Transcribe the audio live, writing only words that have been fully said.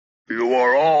You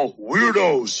are all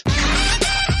weirdos.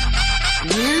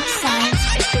 Weird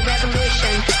science is the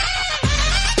revolution.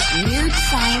 Weird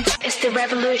science is the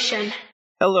revolution.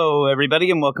 Hello,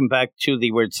 everybody, and welcome back to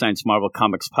the Weird Science Marvel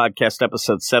Comics Podcast,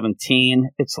 episode 17.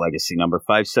 It's legacy number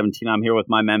 517. I'm here with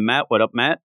my man, Matt. What up,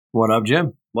 Matt? What up,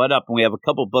 Jim? What up? And we have a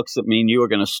couple books that me and you are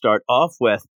going to start off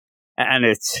with, and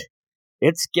it's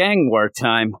gang war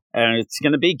time, and it's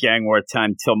going to be gang war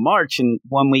time till March. And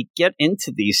when we get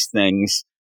into these things,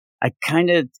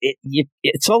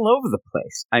 it's all over the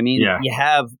place. I mean, You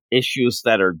have issues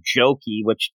that are jokey,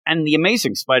 and the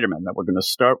Amazing Spider-Man that we're going to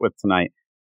start with tonight,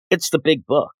 it's the big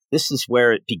book. This is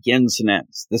where it begins and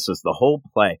ends. This is the whole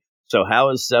play. So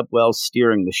how is Zeb Wells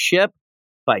steering the ship?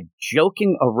 By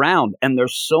joking around. And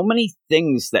there's so many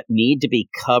things that need to be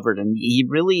covered, and you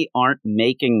really aren't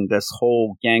making this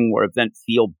whole gang war event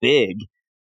feel big.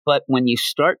 But when you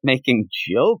start making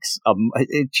jokes,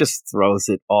 it just throws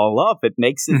it all up. It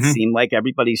makes it seem like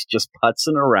everybody's just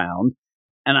putzing around.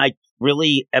 And I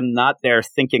really am not there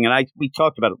thinking, and we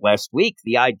talked about it last week,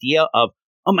 the idea of,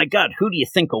 oh my God, who do you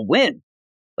think will win?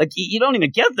 Like, you don't even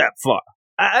get that far.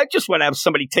 I just want to have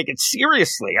somebody take it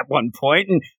seriously at one point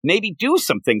and maybe do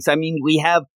some things. I mean, we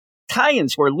have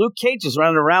tie-ins where Luke Cage is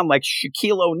running around like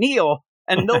Shaquille O'Neal,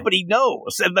 and nobody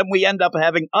knows. And then we end up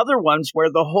having other ones where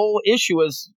the whole issue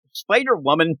is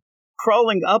Spider-Woman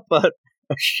crawling up a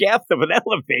shaft of an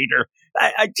elevator.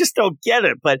 I just don't get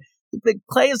it. But the big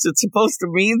play is it's supposed to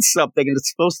mean something, and it's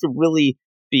supposed to really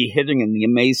be hitting in the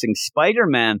Amazing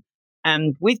Spider-Man.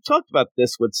 And we've talked about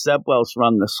this with Zeb Wells'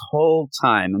 run this whole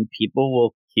time, and people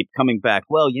will keep coming back.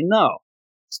 Well,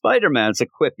 Spider-Man's a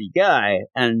quippy guy,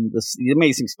 and the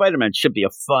Amazing Spider-Man should be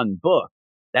a fun book.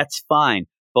 That's fine.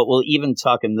 But we'll even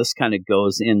talk, and this kind of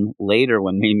goes in later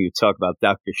when me and you talk about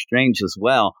Doctor Strange as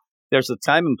well. There's a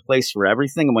time and place for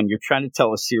everything, and when you're trying to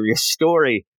tell a serious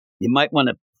story, you might want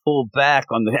to pull back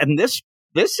on and this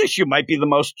issue might be the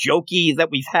most jokey that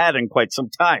we've had in quite some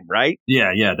time, right?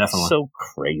 Yeah, definitely. So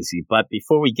crazy. But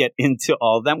before we get into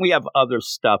all that, we have other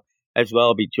stuff as well.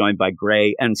 I'll be joined by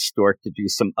Gray and Stork to do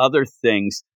some other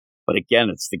things. But again,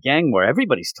 it's the gang war.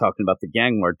 Everybody's talking about the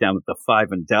gang war down at the Five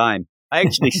and Dime. I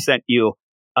actually sent you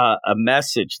a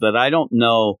message that I don't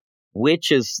know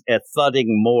which is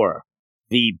thudding more,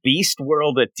 the Beast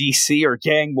World at DC or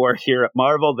gang war here at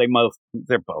Marvel.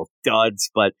 They're both duds.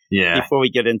 But before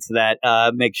we get into that,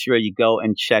 make sure you go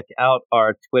and check out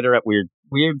our Twitter at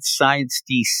Weird Science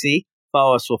DC.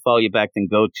 Follow us, we'll follow you back. Then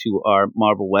go to our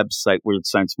Marvel website,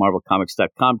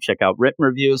 WeirdScienceMarvelComics.com. Check out written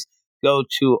reviews. Go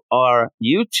to our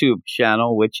YouTube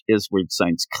channel, which is Weird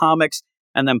Science Comics.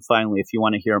 And then finally, if you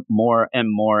want to hear more and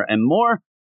more and more,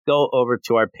 go over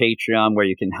to our Patreon where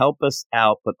you can help us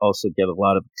out, but also get a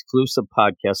lot of exclusive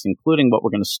podcasts, including what we're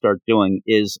going to start doing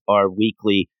is our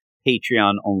weekly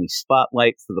Patreon-only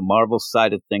spotlight for the Marvel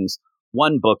side of things.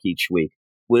 One book each week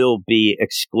will be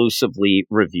exclusively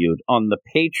reviewed on the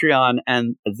Patreon,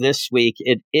 and this week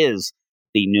it is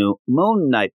the new Moon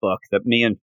Knight book that me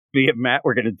and Matt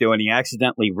were going to do, and he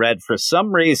accidentally read for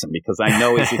some reason, because I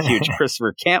know he's a huge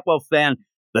Christopher Cantwell fan,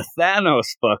 the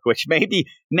Thanos book, which maybe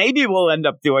we'll end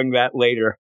up doing that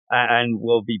later, and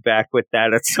we'll be back with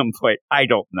that at some point. I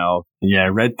don't know. Yeah,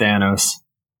 read Thanos.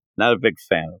 Not a big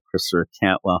fan of Christopher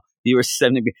Cantwell. You were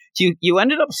sending me, you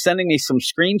ended up sending me some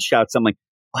screenshots. I'm like,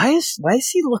 why is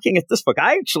he looking at this book?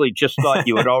 I actually just thought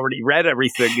you had already read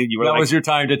everything. And you were that was your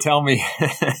time to tell me.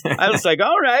 I was like,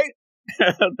 all right,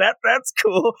 that's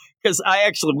cool. Because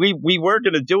we were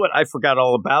going to do it. I forgot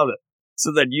all about it.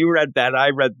 So then you read that. I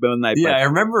read Moon Knight. Yeah, I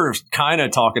remember kind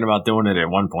of talking about doing it at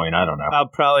one point. I don't know. I'll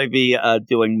probably be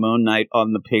doing Moon Knight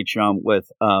on the Patreon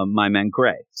with my man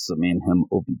Gray. So me and him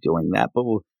will be doing that. But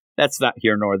that's not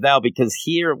here nor there, because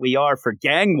here we are for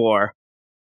Gang War.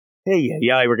 Hey,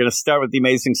 we're going to start with The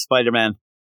Amazing Spider-Man,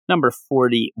 number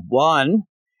 41.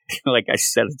 Like I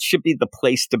said, it should be the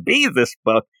place to be, this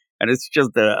book. And it's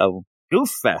just a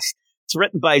goof fest. It's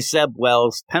written by Zeb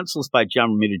Wells, pencils by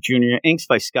John Romita Jr., inks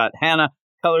by Scott Hanna,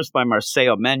 colors by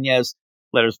Marcelo Menez,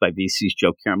 letters by VC's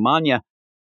Joe Caramagna.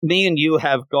 Me and you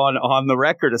have gone on the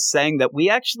record as saying that we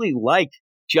actually like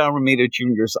John Romita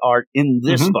Jr.'s art in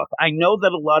this book. I know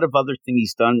that a lot of other things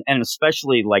he's done, and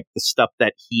especially like the stuff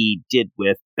that he did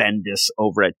with Bendis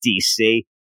over at DC,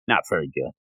 not very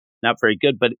good. Not very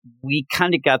good, but we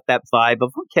kind of got that vibe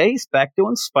of, okay, he's back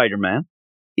doing Spider-Man.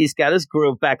 He's got his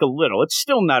groove back a little. It's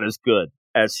still not as good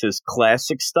as his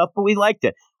classic stuff, but we liked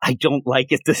it. I don't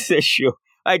like it this issue.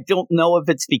 I don't know if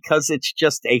it's because it's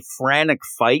just a frantic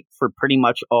fight for pretty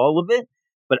much all of it,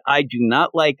 but I do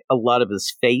not like a lot of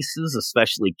his faces,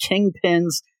 especially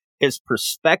Kingpin's. His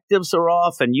perspectives are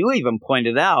off, and you even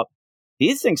pointed out,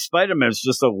 he thinks Spider-Man is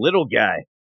just a little guy.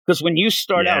 Because when you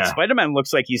start out, Spider-Man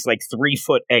looks like he's like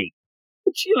 3'8",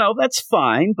 which, that's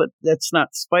fine, but that's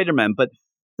not Spider-Man. But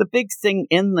the big thing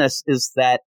in this is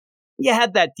that you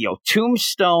had that deal.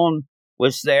 Tombstone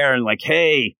was there and like,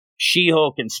 hey,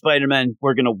 She-Hulk and Spider-Man,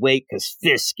 we're going to wait because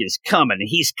Fisk is coming and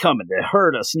he's coming to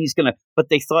hurt us. And he's going to, but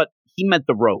they thought he meant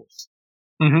the Rose,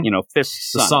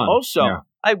 Fisk's son. Also,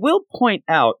 I will point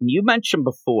out, and you mentioned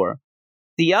before,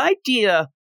 the idea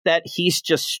that he's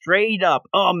just straight up,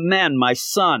 oh man, my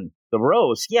son, the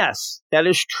Rose. Yes, that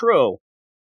is true.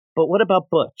 But what about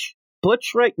Butch?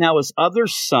 Butch right now, his other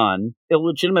son,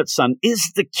 illegitimate son,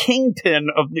 is the kingpin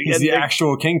of the... He's the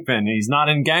actual kingpin. He's not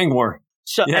in gang war.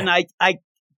 So, and I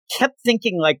kept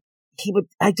thinking like he would,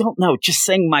 I don't know, just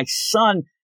saying my son,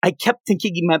 I kept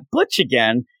thinking he meant Butch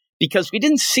again because we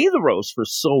didn't see the Rose for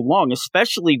so long,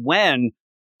 especially when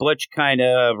Butch kind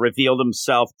of revealed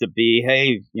himself to be,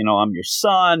 hey, I'm your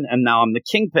son and now I'm the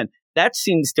kingpin. That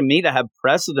seems to me to have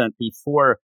precedent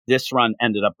before this run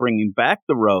ended up bringing back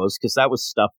the Rose because that was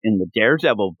stuff in the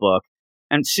Daredevil book.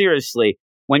 And seriously,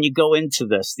 when you go into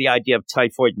this, the idea of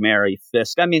Typhoid Mary,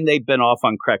 Fisk, I mean, they've been off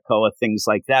on Krakoa, things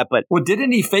like that. But well,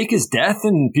 didn't he fake his death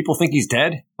and people think he's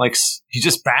dead? Like, he's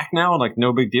just back now, like,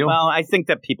 no big deal? Well, I think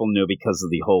that people knew because of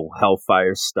the whole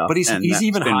Hellfire stuff. But he's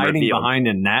even hiding behind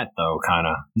in that, though, kind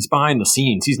of. He's behind the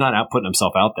scenes. He's not out putting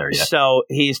himself out there yet. So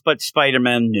but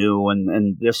Spider-Man knew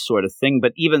and this sort of thing.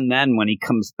 But even then, when he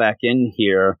comes back in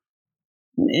here,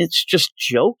 it's just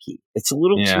jokey. It's a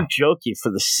little too jokey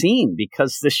for the scene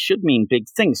because this should mean big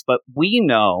things. But we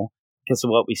know, because of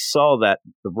what we saw, that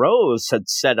the Rose had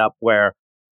set up where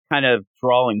kind of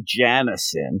drawing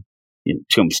Janice in,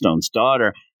 Tombstone's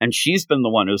daughter. And she's been the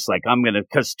one who's like,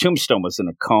 because Tombstone was in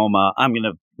a coma, I'm going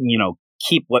to,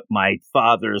 keep what my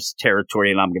father's territory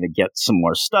and I'm going to get some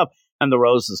more stuff. And the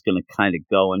Rose is going to kind of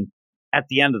go. And at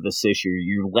the end of this issue,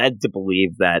 you're led to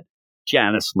believe that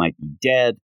Janice might be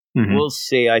dead. Mm-hmm. We'll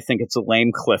see. I think it's a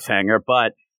lame cliffhanger,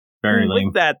 but very lame.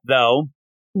 With that, though,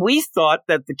 we thought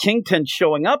that the Kingpin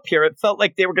showing up here, it felt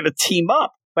like they were going to team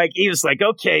up. Like, he was like,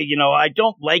 okay, I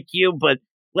don't like you, but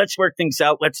let's work things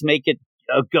out. Let's make it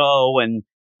a go. And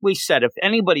we said, if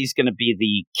anybody's going to be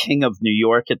the king of New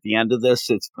York at the end of this,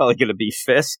 it's probably going to be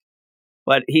Fisk.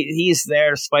 But he's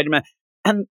there, Spider-Man.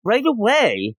 And right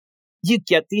away, you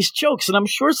get these jokes. And I'm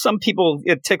sure some people,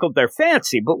 it tickled their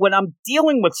fancy. But when I'm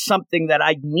dealing with something that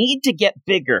I need to get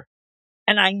bigger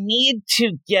and I need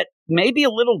to get maybe a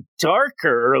little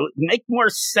darker or make more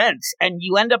sense, and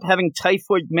you end up having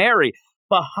Typhoid Mary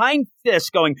behind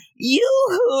Fisk going,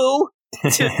 yoo-hoo, to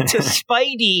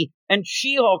Spidey and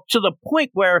She-Hulk to the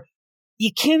point where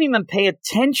you can't even pay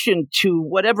attention to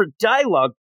whatever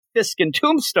dialogue Fisk and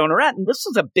Tombstone are at, and this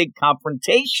is a big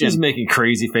confrontation. She's making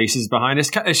crazy faces behind us.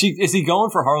 Is he going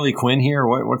for Harley Quinn here?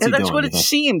 What's he doing? That's what it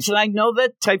seems. And I know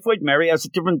that Typhoid Mary has a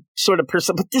different sort of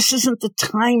person, but this isn't the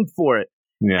time for it.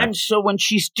 Yeah. And so when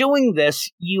she's doing this,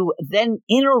 you then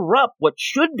interrupt what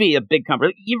should be a big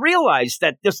confrontation. You realize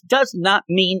that this does not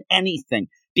mean anything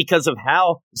because of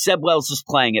how Zeb Wells is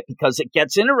playing it, because it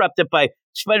gets interrupted by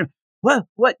Spider. What?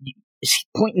 Is he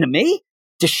pointing to me?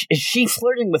 Is she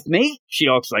flirting with me?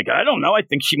 She-Hulk's like, I don't know. I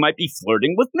think she might be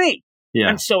flirting with me. Yeah.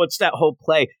 And so it's that whole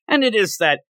play. And it is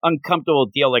that uncomfortable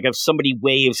deal. Like if somebody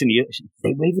waves and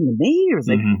they waving to me? Or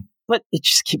they, But it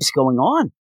just keeps going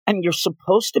on. And you're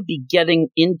supposed to be getting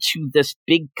into this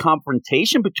big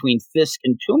confrontation between Fisk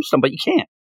and Tombstone, but you can't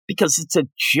because it's a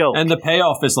joke. And the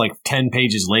payoff is like 10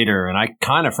 pages later. And I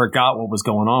kind of forgot what was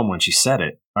going on when she said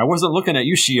it. I wasn't looking at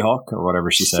you, She-Hulk, or whatever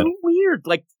she said. So weird.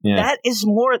 Like, that is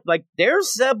more, like,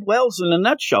 there's Zeb Wells in a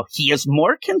nutshell. He is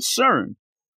more concerned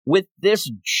with this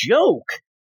joke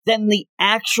than the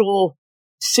actual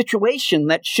situation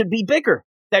that should be bigger.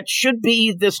 That should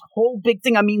be this whole big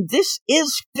thing. I mean, this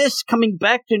is Fisk coming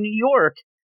back to New York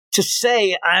to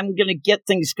say, I'm going to get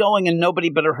things going and nobody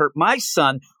better hurt my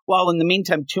son. While in the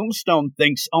meantime, Tombstone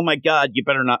thinks, oh my God, you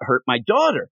better not hurt my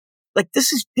daughter. Like,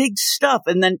 this is big stuff.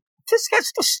 And then Fisk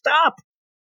has to stop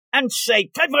and say,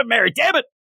 Typhoid Mary, damn it,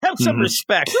 have some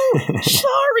respect.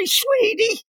 Sorry,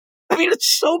 sweetie. I mean,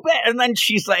 it's so bad. And then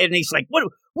she's like, and he's like, what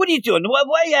are you doing? Why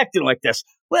are you acting like this?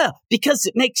 Well, because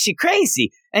it makes you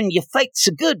crazy and you fight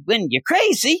so good when you're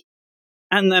crazy.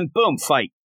 And then boom,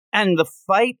 fight. And the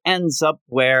fight ends up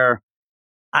where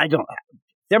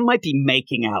there might be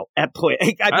making out at point.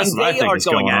 I mean, they are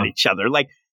going at each other. Like,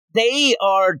 they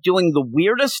are doing the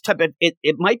weirdest type of,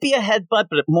 it might be a headbutt,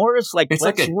 but it more is like,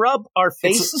 let's rub our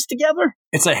faces together.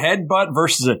 It's a headbutt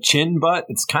versus a chin butt.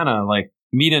 It's kind of like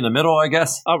meat in the middle, I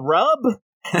guess. A rub?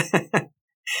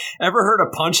 Ever heard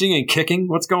of punching and kicking?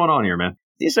 What's going on here, man?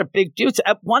 These are big dudes.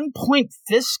 At one point,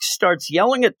 Fisk starts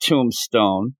yelling at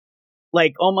Tombstone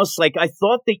Like, almost like, I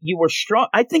thought that you were strong.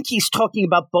 I think he's talking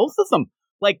about both of them.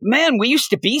 Like, man, we used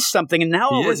to be something, and now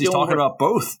he's talking about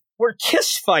both. We're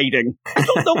kiss fighting. I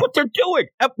don't know what they're doing.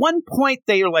 At one point,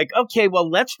 they are like, okay, well,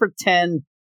 let's pretend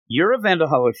you're Evander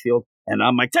Holyfield, and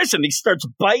I'm Mike Tyson. He starts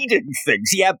biting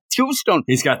things. You have Tombstone.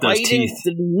 He's got those biting teeth.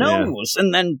 the nose,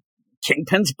 and then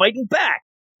Kingpin's biting back.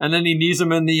 And then he knees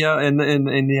him in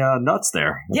the nuts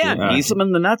there. Knees him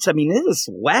in the nuts. I mean, it is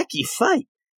a wacky fight.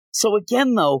 So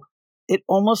again, though, it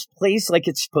almost plays like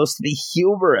it's supposed to be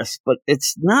humorous, but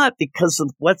it's not because of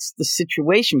what's the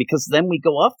situation. Because then we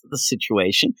go off to the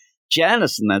situation.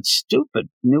 Janice in that stupid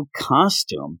new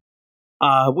costume,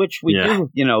 which we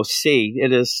do, see.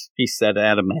 It is, he said,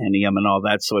 adamantium and all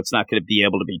that, so it's not going to be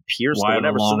able to be pierced or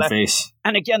whatever. Long face.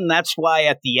 And again, that's why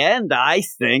at the end, I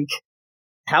think,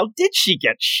 how did she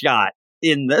get shot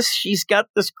in this? She's got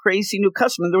this crazy new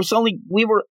costume. And we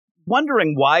were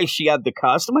wondering why she had the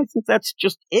costume. I think that's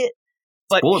just it.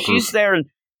 But she's there, and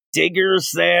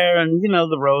Digger's there, and,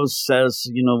 the Rose says,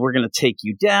 we're going to take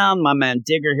you down. My man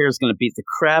Digger here is going to beat the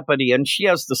crap out of you. And she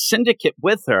has the syndicate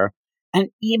with her. And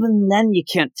even then, you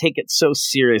can't take it so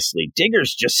seriously.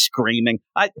 Digger's just screaming.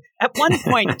 At one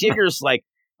point, Digger's like,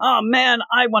 oh, man,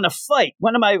 I want to fight.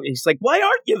 When am I? He's like, why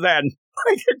aren't you then?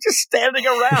 You're just standing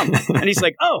around. And he's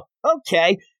like, oh,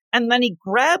 okay. And then he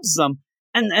grabs them.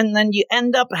 And then you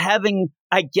end up having,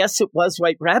 I guess it was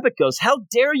White Rabbit goes, how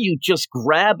dare you just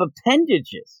grab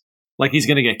appendages? Like he's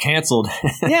going to get canceled.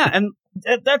 Yeah, and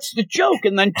that's the joke.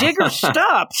 And then Digger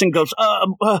stops and goes,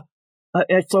 I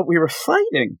thought we were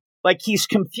fighting. Like he's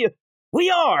confused. We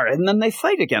are. And then they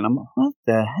fight again. I'm like, what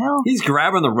the hell? He's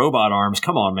grabbing the robot arms.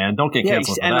 Come on, man. Don't get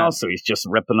canceled for that. And also he's just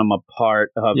ripping them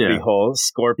apart. The whole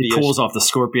Scorpion. He pulls off the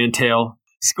scorpion tail.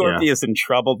 Scorpion's in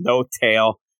trouble. No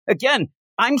tail. Again,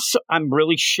 I'm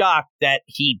really shocked that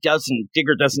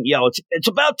Digger doesn't yell, it's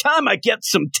about time I get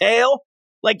some tail.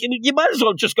 Like, you might as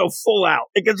well just go full out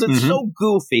because it's so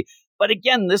goofy. But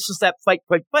again, this is that fight.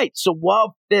 So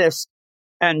while Fisk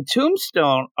and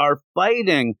Tombstone are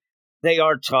fighting, they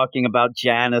are talking about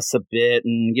Janice a bit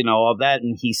and, all that.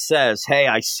 And he says, hey,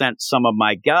 I sent some of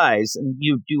my guys, and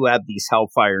you do have these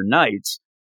Hellfire Knights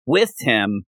with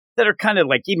him that are kind of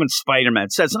like, even Spider-Man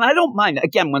says, and I don't mind.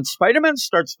 Again, when Spider-Man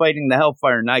starts fighting the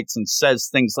Hellfire Knights and says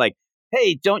things like,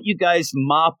 hey, don't you guys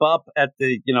mop up at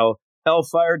the,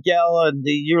 Hellfire Gala and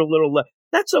your little,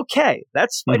 that's okay.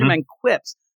 That's Spider-Man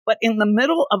quips. But in the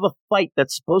middle of a fight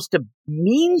that's supposed to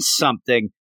mean something,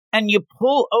 and you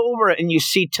pull over and you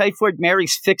see Typhoid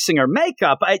Mary's fixing her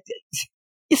makeup,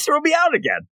 you throw me out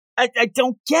again. I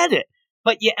don't get it.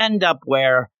 But you end up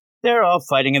where they're all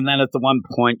fighting, and then at the one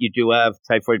point you do have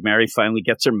Typhoid Mary finally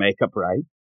gets her makeup right,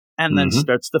 and then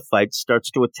starts the fight,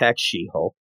 starts to attack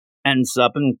She-Hulk, ends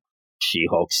up in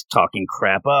She-Hulk's talking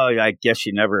crap. Oh, I guess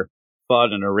you never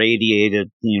fought an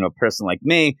irradiated, person like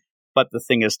me. But the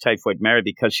thing is, Typhoid Mary,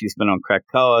 because she's been on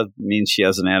Krakoa, means she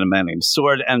has an adamantium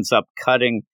sword, ends up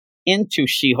cutting into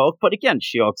She-Hulk. But again,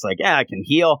 She-Hulk's like, I can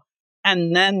heal.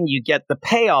 And then you get the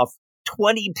payoff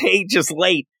 20 pages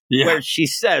late, where she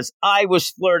says, I was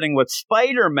flirting with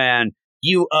Spider-Man,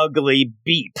 you ugly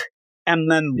beep.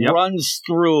 And then runs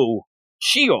through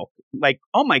She-Hulk. Like,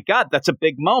 oh my God, that's a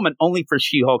big moment, only for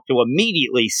She-Hulk to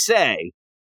immediately say,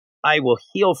 I will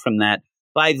heal from that.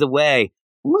 By the way,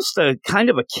 almost a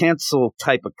kind of a cancel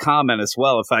type of comment as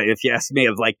well, if you ask me,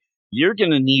 of like, you're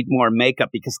going to need more makeup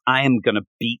because I am going to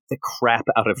beat the crap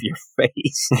out of your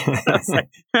face.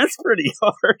 That's pretty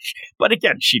harsh. But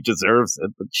again, she deserves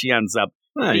it. But she ends up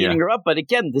beating her up. But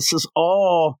again, this is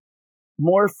all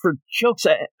more for jokes.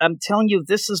 I'm telling you,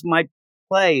 this is my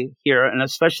play here, and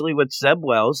especially with Zeb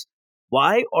Wells.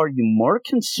 Why are you more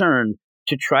concerned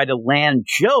to try to land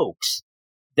jokes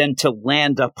than to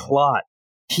land a plot?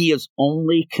 He is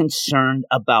only concerned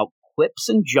about quips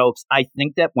and jokes. I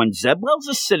think that when Zeb Wells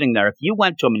is sitting there, if you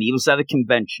went to him and he was at a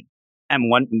convention, and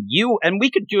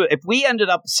we could do it, if we ended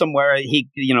up somewhere,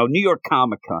 New York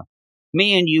Comic Con,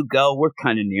 me and you go, we're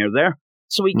kind of near there.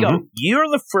 So we go, you're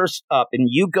the first up, and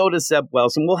you go to Zeb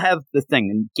Wells, and we'll have the thing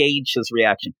and gauge his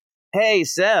reaction. Hey,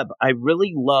 Zeb, I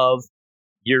really love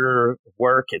your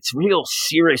work. It's real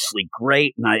seriously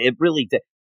great, and it really did.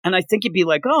 And I think he'd be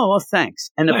like, oh, well, thanks.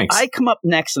 And if I come up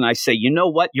next and I say, you know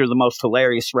what, you're the most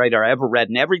hilarious writer I ever read,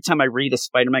 and every time I read a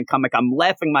Spider-Man comic, I'm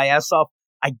laughing my ass off,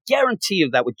 I guarantee you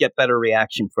that would get better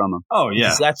reaction from him. Oh, yeah.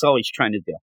 Because that's all he's trying to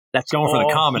do. That's going for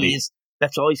the comedy.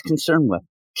 That's all he's concerned with.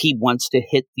 He wants to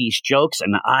hit these jokes,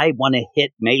 and I want to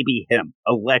hit maybe him,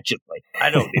 allegedly.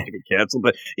 I don't need to be canceled,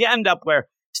 but you end up where,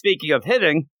 speaking of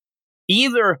hitting,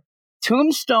 either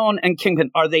Tombstone and Kingpin,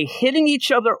 are they hitting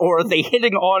each other or are they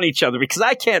hitting on each other? Because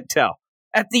I can't tell.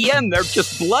 At the end, they're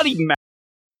just bloody mad.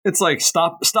 It's like,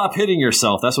 stop hitting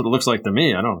yourself. That's what it looks like to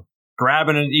me. I don't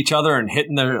grabbing at each other and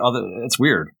hitting their other. It's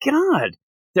weird. God,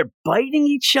 they're biting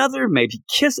each other, maybe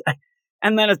kiss.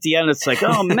 And then at the end, it's like,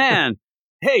 oh, man.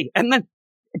 Hey, and then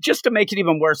just to make it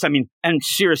even worse, I mean, and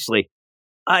seriously,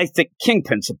 I think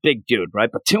Kingpin's a big dude, right?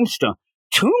 But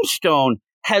Tombstone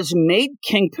has made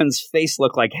Kingpin's face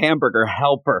look like Hamburger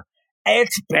Helper.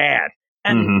 It's bad.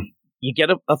 And you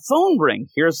get a phone ring.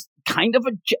 Here's kind of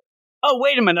oh,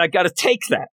 wait a minute. I got to take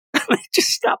that. Just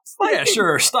stop fighting. Yeah,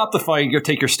 sure. Stop the fight. Go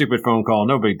take your stupid phone call.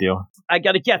 No big deal. I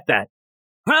got to get that.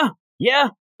 Huh? Yeah?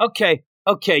 Okay.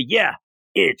 Yeah.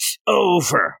 It's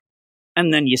over.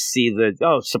 And then you see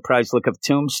the, surprise look of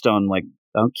Tombstone. Like,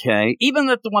 okay. Even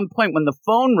at the one point when the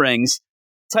phone rings,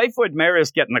 Typhoid Mary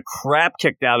is getting the crap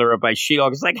kicked out of her by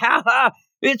She-Hulk. It's like,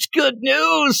 it's good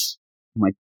news. I'm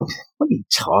like, what are you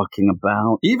talking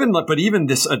about? Even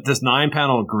this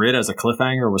 9-panel grid as a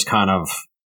cliffhanger was kind of,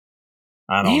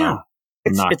 I don't know.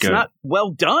 It's good. Not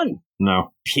well done.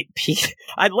 No.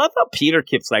 I love how Peter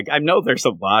keeps like, I know there's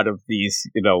a lot of these,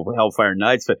 Hellfire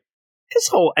Knights, but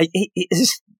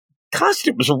his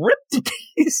costume was ripped to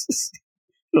pieces.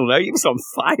 I don't know. He was on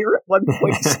fire at one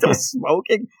point, still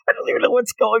smoking. I don't even know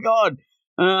what's going on.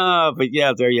 But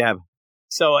yeah, there you have it.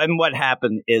 So, and what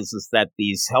happened is that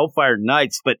these Hellfire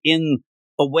Knights, but in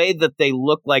a way that they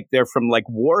look like they're from like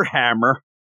Warhammer,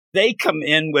 they come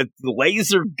in with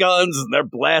laser guns and they're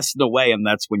blasting away. And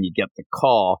that's when you get the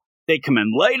call. They come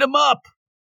in, light them up.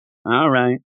 All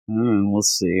right. We'll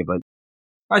see. But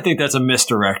I think that's a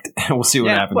misdirect. We'll see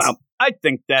what happens. Well, I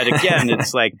think that, again,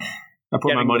 it's like I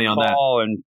put my money on that.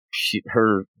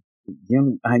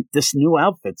 And this new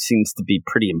outfit seems to be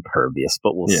pretty impervious,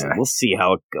 but we'll see. We'll see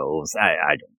how it goes.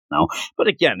 I don't know. But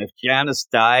again, if Janice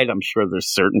died, I'm sure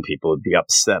there's certain people who'd be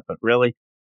upset. But really,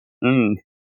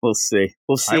 we'll see.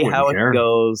 We'll see how it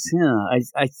goes. Yeah,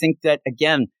 I think that,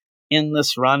 again, in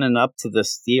this running up to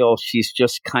this deal, she's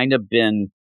just kind of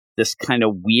been this kind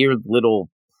of weird little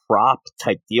prop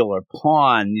type deal or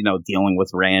pawn, dealing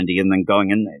with Randy and then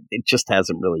going, and it just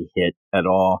hasn't really hit at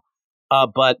all.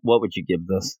 But what would you give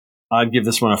this? I'd give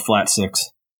this one a flat 6.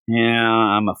 Yeah,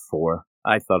 I'm a 4.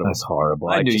 I thought it was horrible.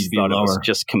 I just thought it was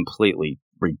just completely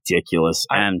ridiculous.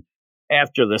 And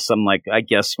after this, I'm like, I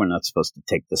guess we're not supposed to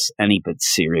take this any bit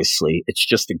seriously. It's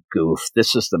just a goof.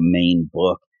 This is the main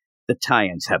book. The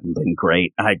tie-ins haven't been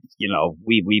great.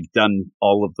 We've done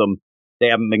all of them. They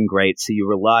haven't been great. So you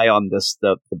rely on this,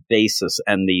 the basis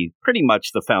and pretty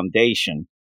much the foundation.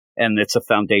 And it's a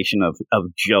foundation of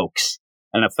jokes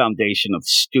and a foundation of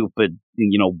stupid,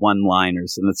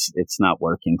 one-liners. And it's not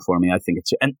working for me. I think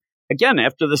and again,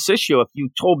 after this issue, if you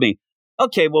told me,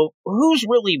 okay, well, who's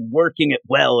really working it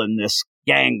well in this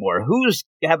gang war? Who's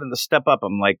having to step up?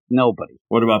 I'm like, nobody.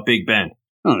 What about Big Ben?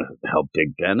 I don't know who the hell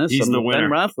Big Ben is. He's the winner.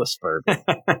 Ben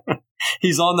Roethlisberger.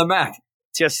 He's on the Mac.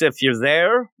 Just if you're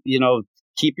there,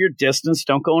 keep your distance.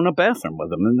 Don't go in a bathroom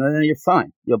with him, and then you're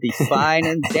fine. You'll be fine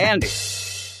and dandy,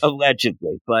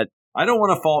 allegedly. But I don't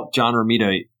want to fault John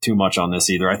Romita too much on this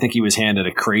either. I think he was handed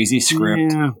a crazy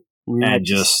script and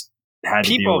just had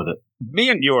to deal with it. Me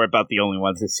and you are about the only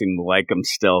ones that seem to like him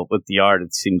still with the art,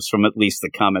 it seems, from at least the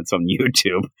comments on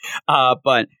YouTube.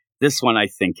 But this one, I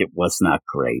think it was not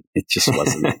great. It just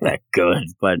wasn't that good.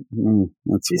 But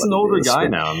he's an older guy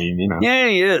now. I mean, Yeah,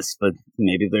 he is. But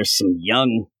maybe there's some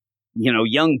young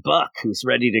buck who's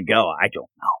ready to go. I don't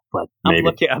know. But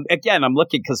I'm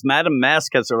looking because Madame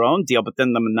Mask has her own deal. But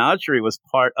then the Menagerie was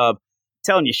part of, I'm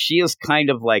telling you, she has kind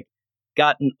of like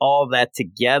gotten all that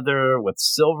together with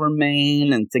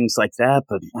Silvermane and things like that.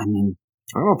 But I mean,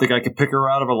 I don't think I could pick her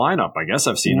out of a lineup. I guess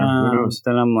I've seen her. Who knows?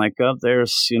 Then I'm like,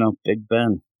 there's, Big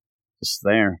Ben. Just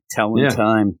there, telling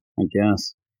time, I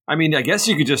guess. I mean, I guess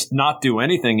you could just not do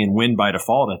anything and win by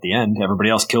default at the end.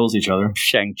 Everybody else kills each other.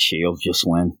 Shang-Chi will just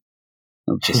win.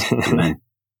 He'll just win.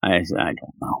 I don't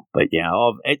know. But yeah,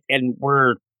 and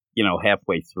we're,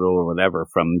 halfway through or whatever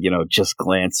from, just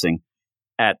glancing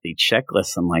at the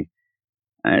checklist. I'm like,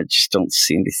 I just don't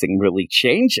see anything really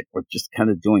changing. We're just kind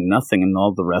of doing nothing, and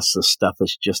all the rest of the stuff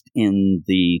is just in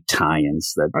the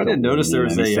tie-ins. That I didn't notice there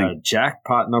was a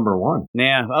jackpot number 1.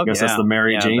 Yeah, I guess that's the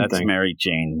Mary Jane that's thing. Mary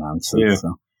Jane nonsense. Yeah.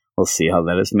 So we'll see how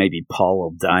that is. Maybe Paul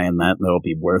will die in that, and that'll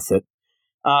be worth it.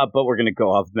 But we're going to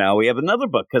go off now. We have another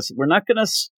book because we're not going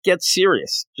to get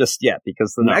serious just yet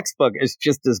because the next book is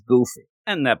just as goofy.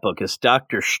 And that book is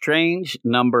Doctor Strange,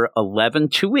 number 11,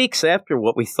 2 weeks after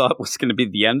what we thought was going to be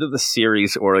the end of the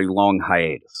series or a long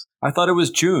hiatus. I thought it was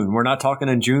June. We're not talking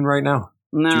in June right now?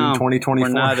 No, June 2024.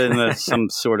 We're not in some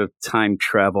sort of time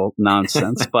travel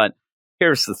nonsense. But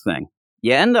here's the thing.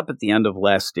 You end up at the end of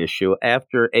last issue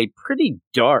after a pretty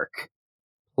dark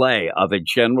play of a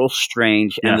General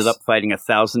Strange ended up fighting a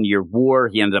 1,000-year war.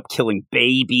 He ended up killing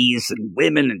babies and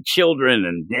women and children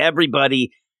and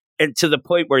everybody. And to the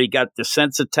point where he got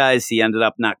desensitized, he ended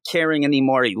up not caring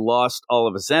anymore. He lost all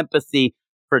of his empathy.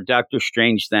 For Doctor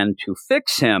Strange then to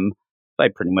fix him by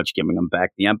pretty much giving him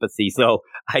back the empathy. Though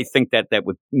I think that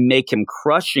would make him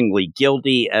crushingly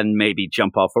guilty and maybe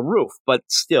jump off a roof. But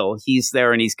still, he's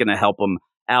there and he's going to help him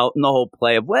out in the whole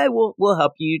play of, well, we'll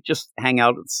help you just hang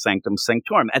out at Sanctum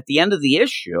Sanctorum. At the end of the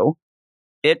issue,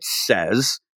 it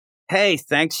says, hey,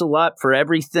 thanks a lot for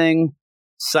everything.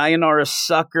 Sayonara,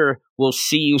 sucker. We'll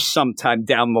see you sometime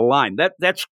down the line.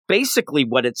 That's basically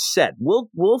what it said.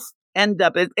 We'll end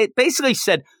up, it basically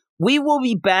said, we will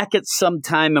be back at some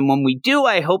time. And when we do,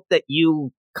 I hope that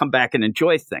you come back and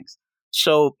enjoy things.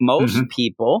 So most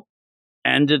people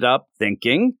ended up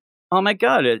thinking, oh my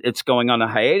God, it's going on a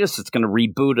hiatus. It's going to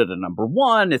reboot it at number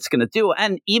 1. It's going to do.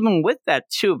 And even with that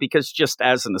too, because just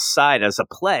as an aside, as a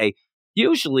play,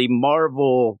 usually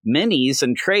Marvel minis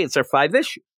and trades are 5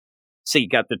 issues. So you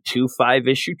got the 2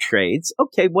 5-issue trades.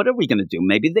 Okay, what are we going to do?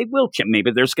 Maybe they will change.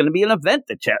 Maybe there's going to be an event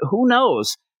that who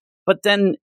knows? But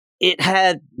then it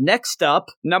had next up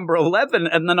number 11.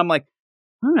 And then I'm like,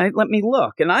 all right, let me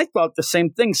look. And I thought the same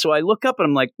thing. So I look up and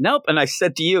I'm like, nope. And I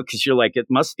said to you, because you're like, it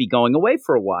must be going away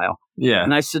for a while. Yeah.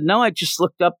 And I said, no, I just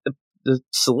looked up the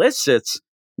solicits.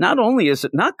 Not only is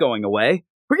it not going away,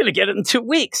 we're going to get it in 2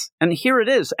 weeks. And here it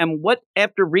is. And what,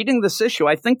 after reading this issue,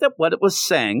 I think that what it was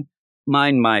saying,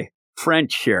 mind my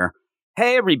French here,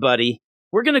 hey, everybody,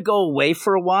 we're going to go away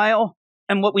for a while.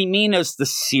 And what we mean is the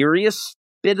serious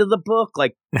bit of the book,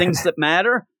 like things that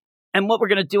matter. And what we're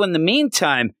going to do in the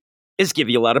meantime is give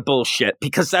you a lot of bullshit,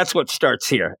 because that's what starts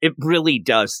here. It really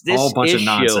does. This whole bunch issue of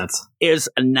nonsense is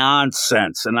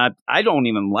nonsense. And I don't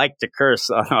even like to curse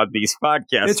on these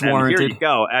podcasts. It's warranted. Here you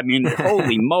go. I mean,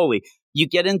 holy moly. You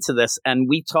get into this, and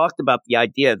we talked about the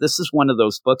idea. This is one of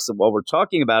those books that while we're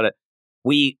talking about it,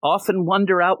 we often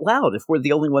wonder out loud if we're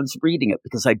the only ones reading it,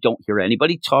 because I don't hear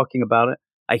anybody talking about it.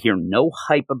 I hear no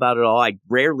hype about it at all. I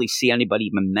rarely see anybody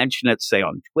even mention it, say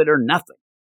on Twitter, nothing.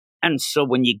 And so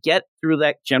when you get through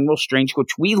that General Strange,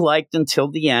 which we liked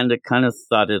until the end, it kind of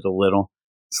thudded a little.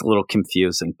 It's a little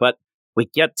confusing. But we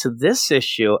get to this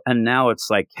issue, and now it's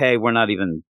like, hey, we're not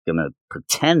even going to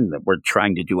pretend that we're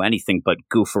trying to do anything but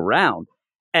goof around.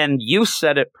 And you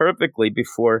said it perfectly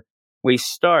before we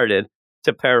started,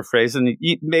 to paraphrase, and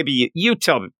maybe you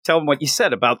tell them what you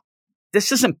said about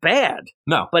this isn't bad.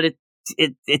 No. But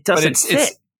it doesn't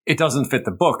fit. It doesn't fit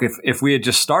the book. If we had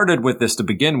just started with this to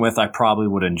begin with, I probably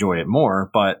would enjoy it more,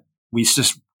 but we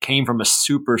just came from a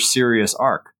super serious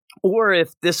arc. Or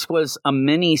if this was a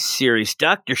mini series,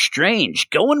 Doctor Strange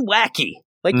going wacky,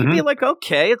 like you'd be like,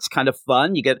 okay, it's kind of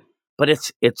fun. But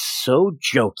it's so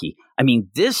jokey. I mean,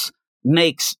 this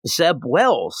makes Zeb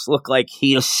Wells look like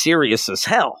he is serious as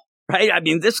hell, right? I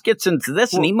mean, this gets into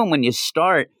this, and even when you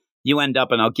start, you end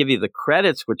up, and I'll give you the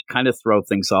credits, which kind of throw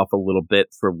things off a little bit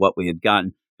for what we had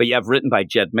gotten. But you have written by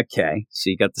Jed McKay, so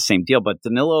you got the same deal. But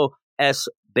Danilo S.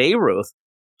 Bayruth,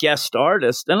 guest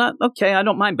artist, and I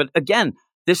don't mind. But again,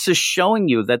 this is showing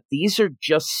you that these are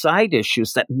just side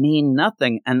issues that mean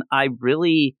nothing. And I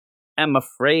really am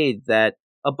afraid that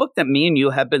a book that me and you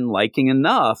have been liking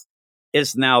enough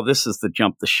is now, this is the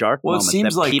jump the shark moment. It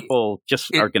seems like people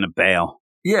just are going to bail.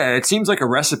 Yeah, it seems like a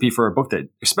recipe for a book that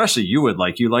especially you would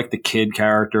like. You like the kid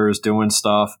characters doing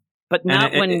stuff. But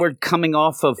not when we're coming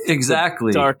off of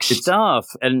exactly dark stuff.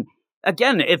 And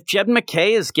again, if Jed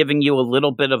McKay is giving you a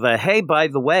little bit of a, hey, by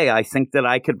the way, I think that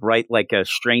I could write like a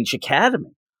Strange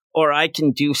Academy, or I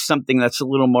can do something that's a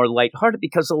little more lighthearted,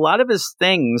 because a lot of his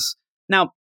things,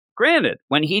 now, granted,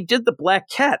 when he did The Black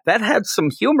Cat, that had some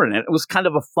humor in it. It was kind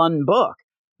of a fun book.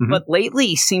 But lately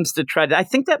he seems to try to, I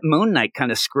think that Moon Knight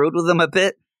kind of screwed with him a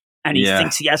bit. And he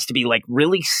thinks he has to be like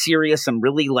really serious and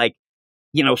really like,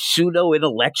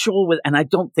 pseudo-intellectual, and I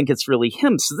don't think it's really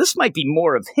him. So this might be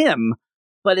more of him,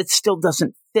 but it still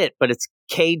doesn't fit. But it's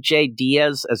KJ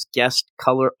Diaz as guest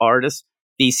color artist,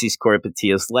 Thesis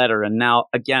Corpatia's letter. And now,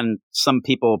 again, some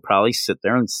people will probably sit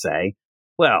there and say,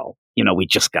 well, we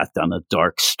just got done a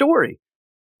dark story.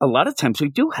 A lot of times we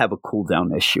do have a cool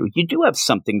down issue. You do have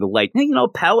something to light,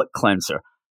 palate cleanser.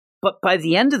 But by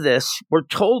the end of this, we're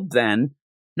told then,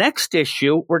 next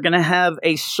issue, we're going to have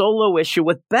a solo issue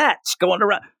with bats going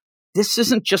around. This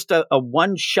isn't just a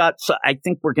one-shot. So I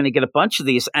think we're going to get a bunch of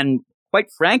these. And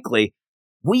quite frankly,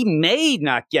 we may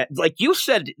not get, like you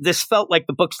said, this felt like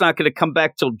the book's not going to come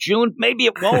back till June. Maybe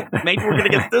it won't. Maybe we're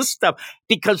going to get this stuff.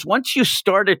 Because once you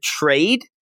start a trade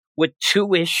with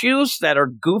 2 issues that are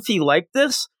goofy like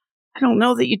this, I don't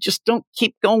know that you just don't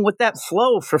keep going with that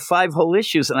flow for 5 whole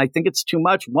issues. And I think it's too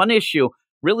much. One issue,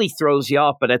 really throws you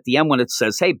off. But at the end, when it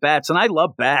says, hey, bats, and I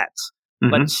love bats,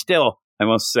 but still, I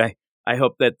must say, I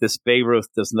hope that this Beirut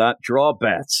does not draw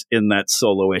bats in that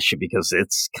solo issue, because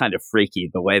it's kind of freaky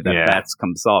the way that bats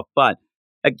comes off. But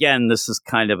again, this is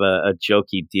kind of a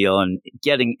jokey deal, and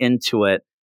getting into it,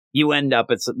 you end up,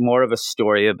 it's more of a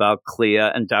story about Clea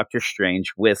and Dr.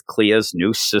 Strange with Clea's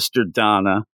new sister,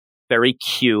 Donna. Very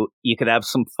cute. You could have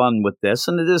some fun with this,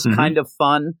 and it is kind of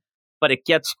fun, but it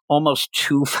gets almost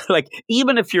too, like,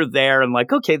 even if you're there and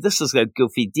like, okay, this is a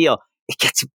goofy deal, it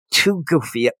gets too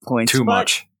goofy at points. Too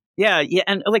much. Yeah.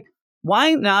 And like,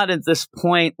 why not at this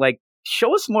point, like,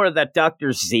 show us more of that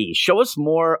Dr. Z, show us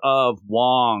more of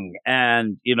Wong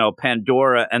and,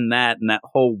 Pandora and that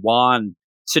whole wand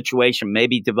situation,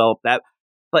 maybe develop that.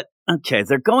 But okay,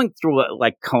 they're going through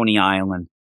like Coney Island.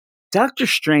 Dr.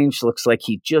 Strange looks like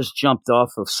he just jumped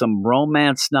off of some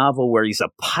romance novel where he's a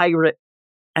pirate,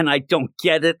 and I don't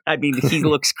get it. I mean, he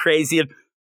looks crazy. And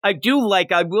I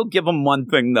will give him one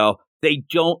thing, though. They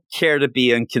don't care to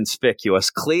be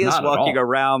inconspicuous. Clea's walking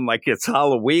around like it's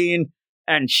Halloween,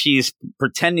 and she's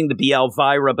pretending to be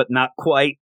Elvira, but not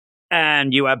quite.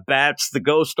 And you have Bats, the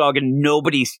ghost dog, and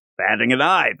nobody's batting an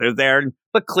eye. They're there,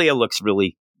 but Clea looks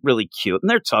really, really cute. And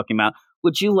they're talking about,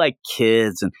 would you like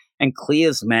kids? And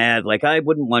Clea's mad. Like, I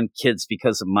wouldn't want kids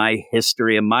because of my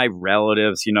history and my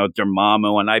relatives,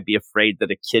 Dormammu, and I'd be afraid that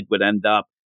a kid would end up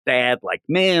bad like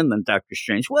me. And then Dr.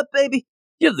 Strange, what, baby?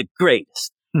 You're the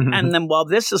greatest. And then while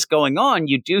this is going on,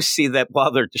 you do see that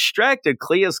while they're distracted,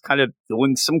 Clea's kind of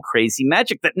doing some crazy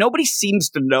magic that nobody seems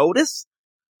to notice.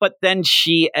 But then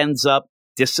she ends up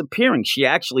disappearing. She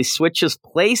actually switches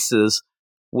places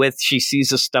she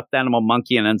sees a stuffed animal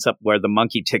monkey and ends up where the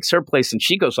monkey takes her place, and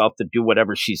she goes off to do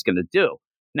whatever she's going to do.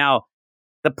 Now,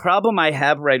 the problem I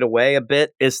have right away a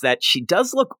bit is that she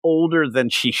does look older than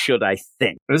she should, I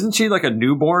think. Isn't she like a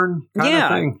newborn kind of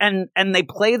thing? And they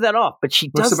play that off, but she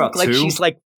does look like she's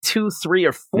like 2, 3,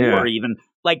 or 4 even.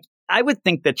 Like, I would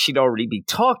think that she'd already be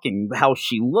talking how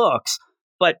she looks,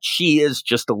 but she is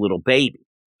just a little baby.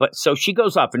 But so she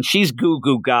goes off and she's goo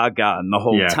goo gaga the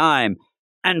whole time.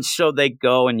 And so they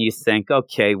go and you think,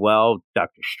 okay, well,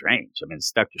 Dr. Strange. I mean,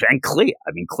 it's Dr. Strange. And Clea.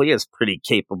 I mean, Clea's pretty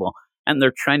capable. And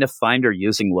they're trying to find her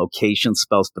using location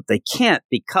spells, but they can't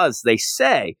because they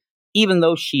say, even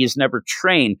though she is never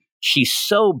trained, she's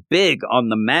so big on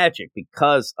the magic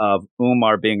because of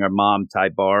Umar being her mom,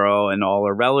 Tybaro, and all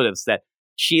her relatives that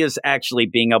she is actually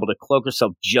being able to cloak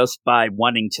herself just by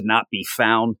wanting to not be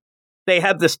found. They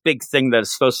have this big thing that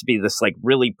is supposed to be this like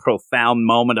really profound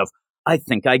moment of, I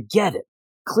think I get it.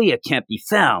 Clea can't be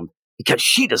found because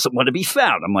she doesn't want to be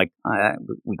found. I'm like,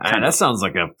 that sounds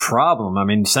like a problem. I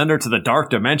mean, send her to the dark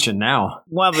dimension now.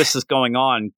 While this is going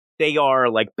on, they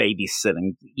are like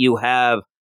babysitting. You have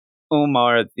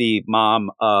Umar, the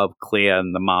mom of Clea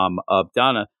and the mom of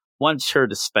Donna, wants her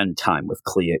to spend time with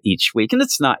Clea each week. And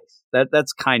it's nice.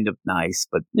 That's kind of nice.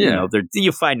 But,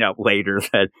 you find out later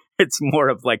that it's more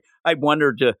of like, I want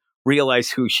her to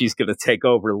realize who she's going to take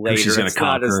over later. She's it's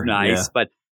not as nice. But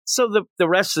so the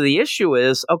rest of the issue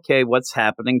is, okay, what's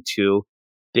happening to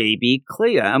baby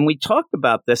Clea? And we talked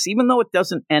about this, even though it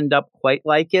doesn't end up quite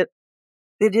like it,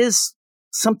 it is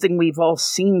something we've all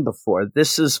seen before.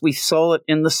 We saw it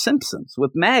in The Simpsons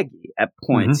with Maggie at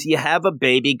points. You have a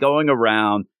baby going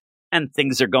around and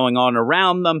things are going on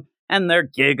around them and they're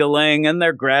giggling and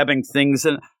they're grabbing things.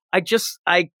 And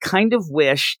I kind of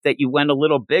wish that you went a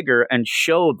little bigger and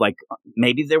showed like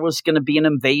maybe there was going to be an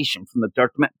invasion from the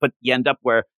dark, but you end up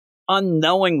where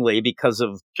unknowingly, because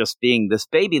of just being this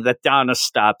baby, that Donna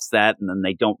stops that and then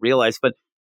they don't realize, but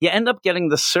you end up getting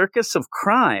the circus of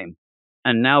crime.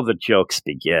 And now the jokes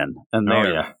begin, and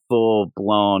they're full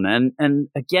blown. And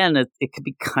again, it could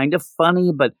be kind of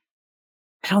funny, but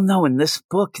I don't know. In this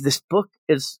book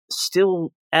is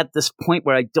still at this point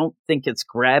where I don't think it's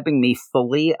grabbing me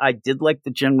fully. I did like the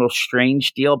General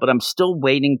Strange deal, but I'm still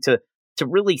waiting to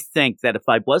really think that if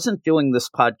I wasn't doing this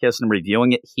podcast and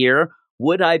reviewing it here,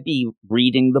 would I be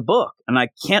reading the book? And I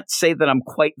can't say that I'm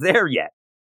quite there yet.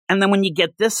 And then when you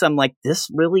get this, I'm like, this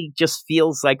really just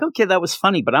feels like, okay, that was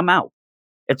funny, but I'm out.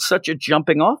 It's such a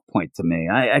jumping off point to me.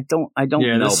 I don't know.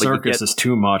 Yeah, the circus is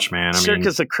too much, man.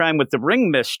 Circus of crime with the ring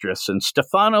mistress and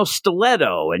Stefano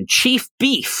Stiletto and Chief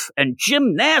Beef and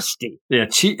Jim Nasty. Yeah,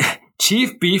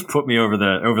 Chief Beef put me over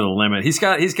the limit. He's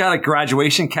got a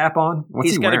graduation cap on.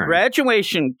 What's he wearing? He's got a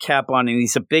graduation cap on, and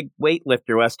he's a big weightlifter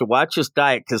who has to watch his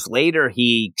diet because later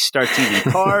he starts eating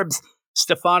carbs.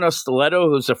 Stefano Stiletto,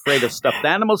 who's afraid of stuffed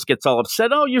animals, gets all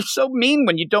upset. Oh, you're so mean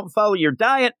when you don't follow your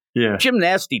diet. Yeah. Jim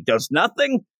Nasty does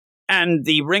nothing. And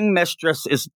the ring mistress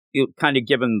is kind of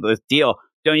given the deal.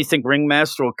 don't you think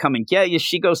Ringmaster will come and get you?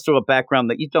 She goes through a background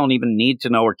that you don't even need to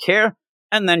know or care.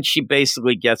 And then she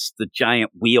basically gets the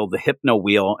giant wheel, the hypno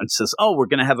wheel, and says, oh, we're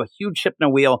going to have a huge hypno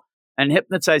wheel and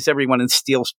hypnotize everyone and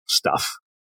steal stuff.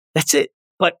 That's it.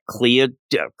 But Clea,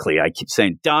 I keep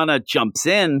saying, Donna jumps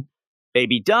in,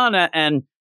 baby Donna, and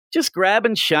just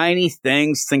grabbing shiny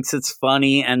things, thinks it's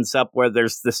funny, ends up where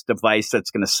there's this device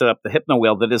that's going to set up the hypno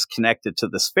wheel that is connected to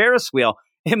this Ferris wheel.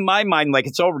 In my mind, like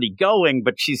it's already going,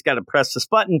 but she's got to press this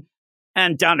button,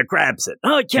 and Donna grabs it.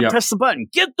 Oh, I can't press the button.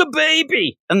 Get the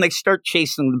baby! And they start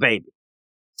chasing the baby.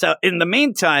 So in the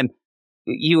meantime,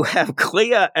 you have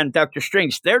Clea and Dr.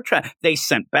 Strange. They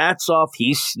sent bats off.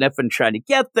 He's sniffing, trying to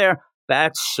get there.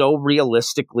 Bats so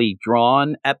realistically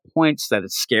drawn at points that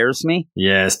it scares me.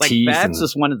 Yes, like Bats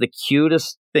is one of the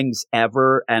cutest things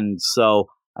ever, and so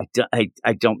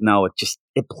I don't know.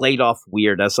 It played off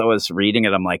weird as I was reading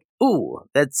it. I'm like, ooh,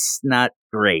 that's not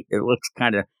great. It looks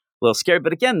kind of a little scary.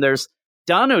 But again, there's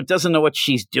Donna who doesn't know what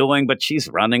she's doing, but she's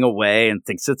running away and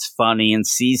thinks it's funny and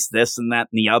sees this and that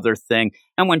and the other thing.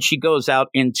 And when she goes out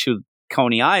into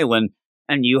Coney Island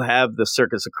and you have the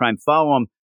Circus of Crime follow him,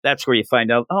 that's where you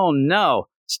find out, oh no,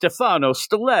 Stefano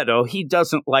Stiletto, he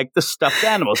doesn't like the stuffed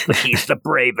animals, but he's the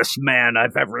bravest man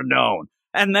I've ever known.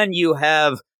 And then you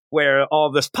have where all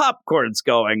this popcorn's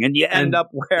going, and you end up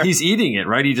where he's eating it,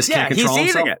 right? He just can't control himself.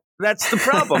 He's eating it. That's the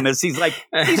problem. Is he's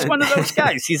one of those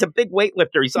guys. He's a big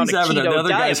weightlifter. He's on a keto another diet.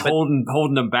 Guy's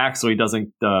holding him back so he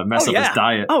doesn't mess up his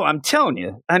diet. Oh, I'm telling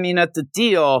you. I mean, at the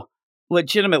deal,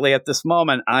 legitimately at this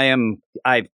moment,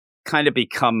 I've kind of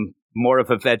become more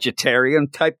of a vegetarian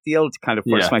type deal to kind of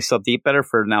force myself to eat better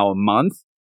for now a month.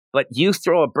 But you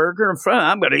throw a burger in front,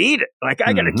 I'm going to eat it. Like,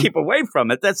 I got to keep away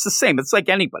from it. That's the same. It's like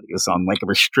anybody who's on like a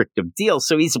restrictive deal.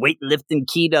 So he's weightlifting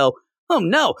keto. Oh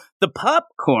no, the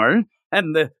popcorn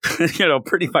and the,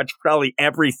 pretty much probably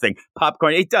everything.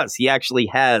 Popcorn, it does. He actually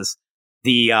has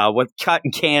the,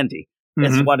 cotton candy.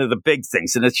 It's one of the big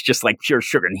things. And it's just like pure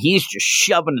sugar. And he's just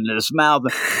shoving it in his mouth.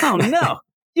 Oh no,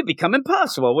 you become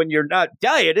impossible when you're not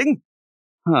dieting.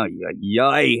 Oh,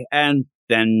 yeah. And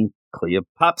then Clea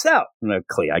pops out.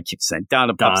 I keep saying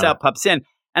Donna pops out, pops in.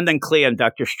 And then Clea and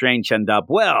Dr. Strange end up,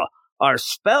 well, our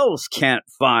spells can't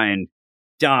find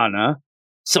Donna,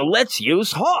 so let's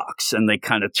use Hawks. And they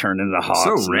kind of turn into Hawks.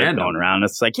 So and random. Going around.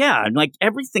 It's like, yeah, and like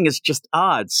everything is just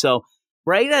odd. So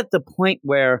right at the point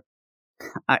where,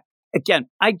 I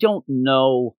don't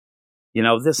know,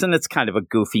 this, and it's kind of a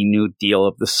goofy new deal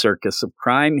of the Circus of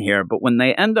Crime here. But when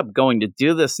they end up going to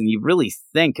do this, and you really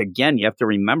think, again, you have to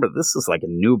remember this is like a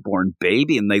newborn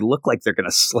baby, and they look like they're going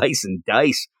to slice and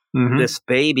dice this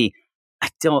baby.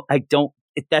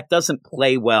 That doesn't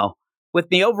play well with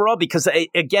me overall, because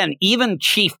again, even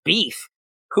Chief Beef,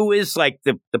 who is like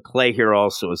the play here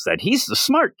also is that he's the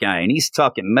smart guy and he's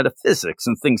talking metaphysics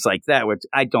and things like that, which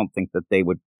I don't think that they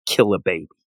would kill a baby.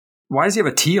 Why does he have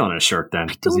a T on his shirt then?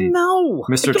 I don't know.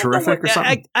 Mr. Terrific or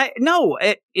something? No,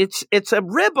 it's a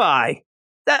ribeye.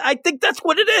 I think that's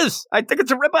what it is. I think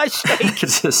it's a ribeye steak.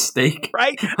 It's a steak?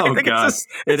 Right? Oh, God.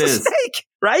 It's a steak,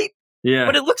 right? Yeah.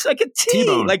 But it looks like a T.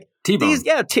 T-bone. Like T-bone.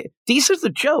 These are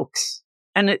the jokes.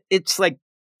 And it's like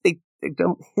they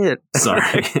don't hit.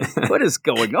 Sorry. What is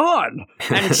going on?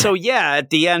 And so, at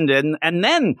the end, and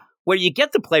then where you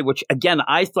get to play, which, again,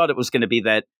 I thought it was going to be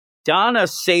that Donna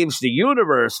saves the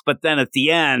universe, but then at the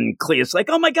end, Clea's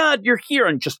like, oh my God, you're here,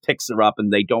 and just picks her up,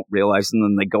 and they don't realize, and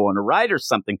then they go on a ride or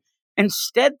something.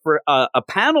 Instead, for a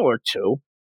panel or two,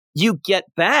 you get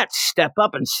Bats step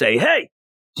up and say, hey,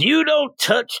 you don't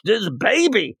touch this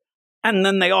baby. And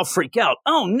then they all freak out.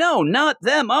 Oh, no, not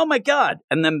them. Oh, my God.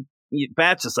 And then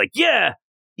Bats is like, yeah,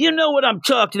 you know what I'm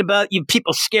talking about. You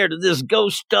people scared of this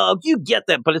ghost dog. You get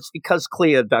that. But it's because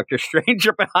Clea and Dr. Strange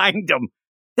are behind him.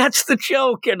 That's the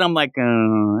joke. And I'm like,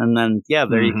 and then,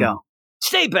 there you go.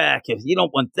 Stay back if you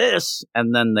don't want this.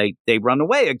 And then they run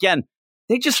away. Again,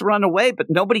 they just run away, but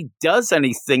nobody does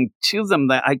anything to them.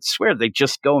 I swear they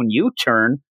just go and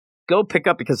U-turn, go pick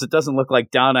up, because it doesn't look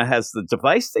like Donna has the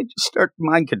device. They just start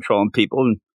mind controlling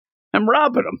people and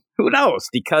robbing them. Who knows?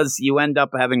 Because you end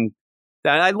up having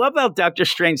that. I love how Dr.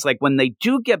 Strange, like when they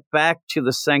do get back to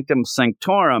the Sanctum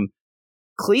Sanctorum,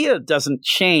 Clea doesn't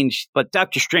change, but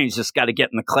Dr. Strange just got to get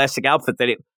in the classic outfit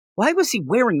why was he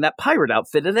wearing that pirate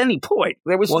outfit at any point?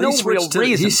 There was no real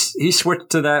reason. He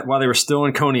switched to that while they were still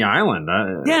in Coney Island.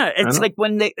 It's like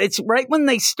it's right when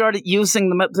they started using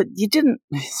them, but you didn't.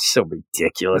 It's so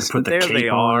ridiculous. Put the there cape they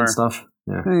on are. And stuff.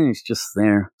 Yeah. He's just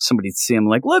there. Somebody'd see him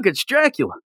like, look, it's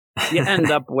Dracula. You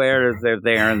end up where they're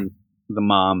there, and the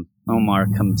mom, Omar,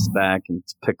 comes back and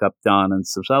to pick up Donna and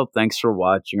says, oh, thanks for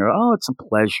watching. Or, oh, it's a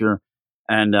pleasure.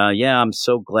 And I'm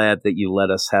so glad that you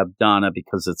let us have Donna,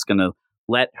 because it's going to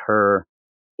let her,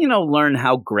 learn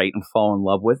how great and fall in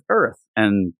love with Earth.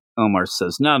 And Omar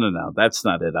says, no, that's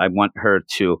not it. I want her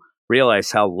to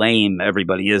realize how lame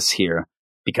everybody is here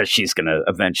because she's going to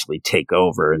eventually take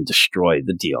over and destroy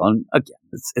the deal. And again,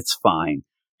 it's fine.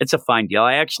 It's a fine deal.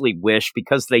 I actually wish,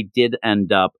 because they did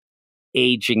end up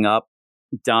aging up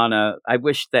Donna, I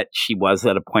wish that she was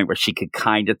at a point where she could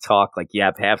kind of talk, like you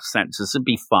have half sentences. It'd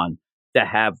be fun to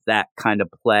have that kind of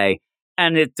play.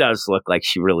 And it does look like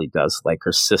she really does like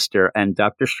her sister and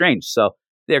Doctor Strange. So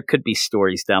there could be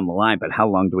stories down the line, but how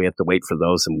long do we have to wait for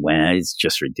those and when? It's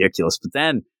just ridiculous. But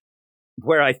then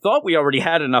where I thought we already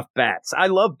had enough bats. I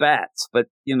love bats, but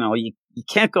you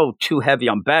can't go too heavy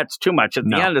on bats too much. At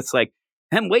the end, it's like,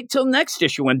 and wait till next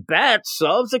issue when bats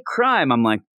solves a crime. I'm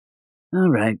like, all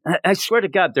right. I swear to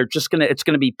God, it's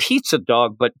going to be Pizza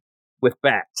Dog, but with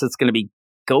bats. It's going to be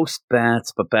ghost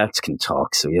bats, but bats can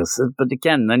talk. So yes, but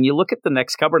again, then you look at the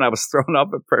next cover, and I was thrown off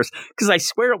at first because I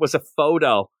swear it was a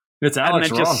photo. It's Alex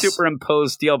and then Ross. Just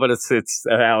superimposed deal, but it's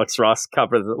Alex Ross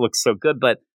cover that looks so good.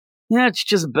 But yeah, it's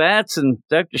just bats and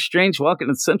Doctor Strange walking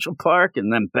in Central Park,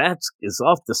 and then bats is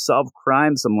off to solve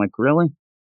crimes. I'm like, really?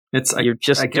 You're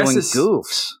just doing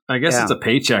goofs. I guess it's a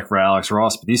paycheck for Alex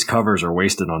Ross, but these covers are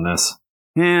wasted on this.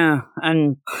 Yeah,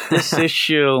 and this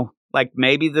issue, like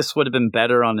maybe this would have been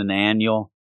better on an annual,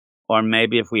 or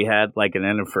maybe if we had like an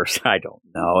anniversary. I don't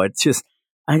know. It's just,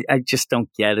 I just don't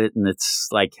get it. And it's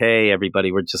like, hey,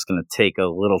 everybody, we're just going to take a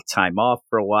little time off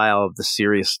for a while of the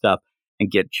serious stuff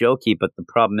and get jokey. But the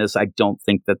problem is, I don't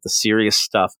think that the serious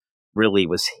stuff really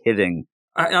was hitting.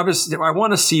 I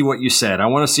want to see what you said. I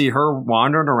want to see her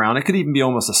wandering around. It could even be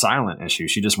almost a silent issue.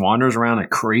 She just wanders around and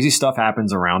crazy stuff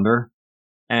happens around her.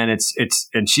 And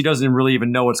and she doesn't really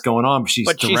even know what's going on.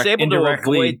 But she's able to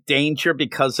avoid danger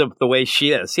because of the way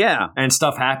she is. Yeah. And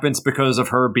stuff happens because of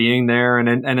her being there.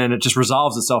 And then it just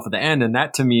resolves itself at the end. And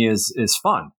that to me is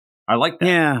fun. I like that.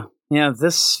 Yeah. Yeah.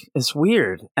 This is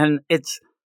weird. And it's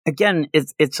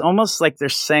almost like they're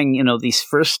saying, these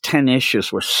first 10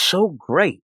 issues were so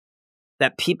great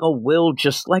that people will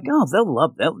just like,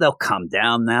 they'll calm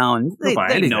down now. And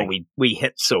they know we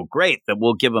hit so great that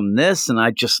we'll give them this. And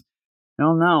I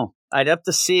don't know. I'd have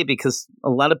to see, because a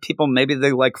lot of people, maybe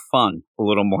they like fun a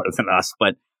little more than us.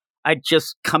 But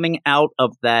coming out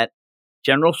of that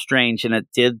General Strange, and it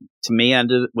did, to me,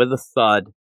 ended with a thud.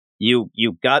 You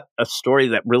got a story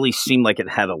that really seemed like it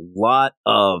had a lot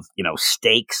of,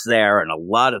 stakes there and a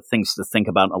lot of things to think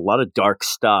about, and a lot of dark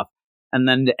stuff. And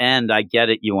then the end, I get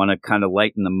it. You want to kind of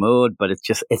lighten the mood, but it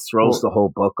throws the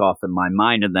whole book off in my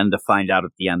mind. And then to find out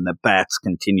at the end that Bats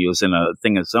continues in a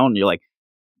thing of its own, you're like,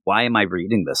 why am I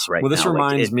reading this right now? Well, this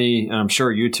reminds me, and I'm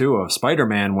sure you too, of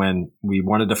Spider-Man, when we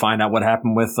wanted to find out what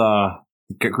happened with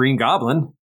Green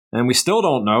Goblin, and we still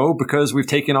don't know because we've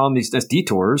taken on these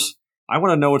detours. I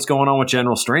want to know what's going on with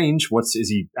General Strange. Is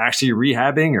he actually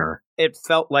rehabbing, or? It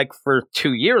felt like for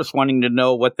 2 years wanting to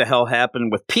know what the hell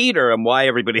happened with Peter and why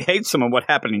everybody hates him and what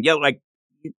happened. And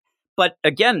but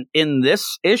again, in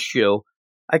this issue,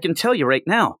 I can tell you right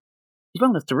now, you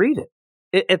don't have to read it.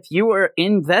 If you are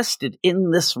invested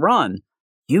in this run,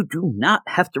 you do not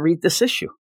have to read this issue.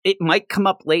 It might come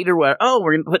up later where,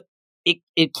 but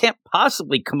it can't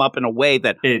possibly come up in a way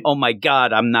that, oh my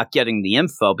God, I'm not getting the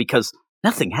info, because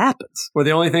nothing happens. Well,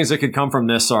 the only things that could come from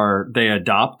this are they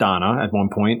adopt Donna at one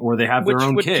point, or they have their own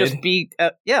kid. Which would just be,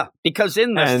 because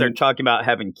in this they're talking about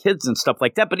having kids and stuff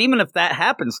like that. But even if that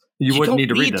happens, you wouldn't need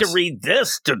to read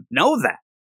this to know that.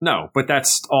 No, but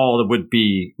that's all that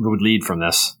would lead from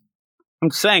this. I'm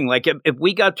saying, like, if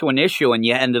we got to an issue and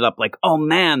you ended up like, oh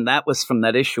man, that was from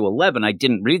that issue 11, I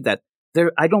didn't read that.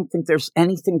 I don't think there's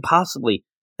anything possibly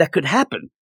that could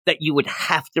happen that you would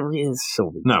have to read. It's so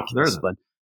ridiculous. No, there isn't.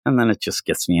 And then it just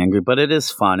gets me angry. But it is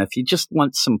fun if you just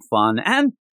want some fun.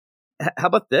 And how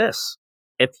about this?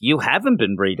 If you haven't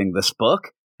been reading this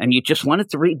book and you just wanted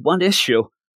to read one issue,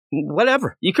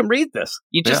 whatever, you can read this.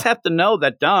 You just have to know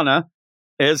that Donna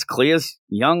is Clea's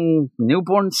young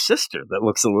newborn sister that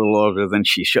looks a little older than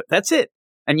she should. That's it.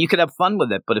 And you could have fun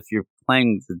with it. But if you're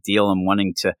playing the deal and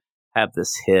wanting to have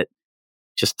this hit,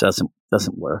 just doesn't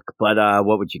work. But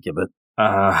what would you give it?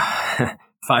 5.5.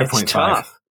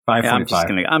 5.5. Yeah,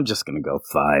 I'm just gonna go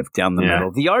 5 down the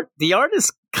middle. The art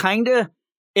is kind of,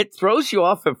 it throws you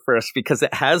off at first because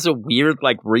it has a weird,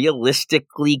 like,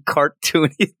 realistically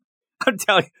cartoony. I'm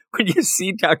telling you, when you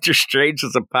see Doctor Strange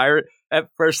as a pirate, at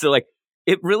first they're like,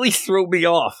 it really threw me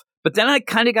off. But then I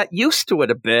kind of got used to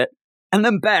it a bit. And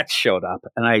then Bats showed up,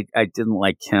 and I didn't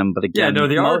like him. But again,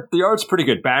 the art's pretty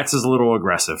good. Bats is a little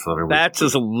aggressive. Bats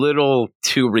is a little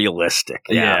too realistic.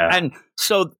 Yeah. And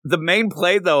so the main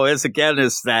play, though, is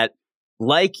that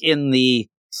like in the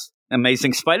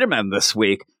Amazing Spider-Man this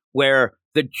week, where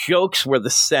the jokes were the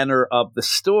center of the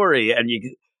story. And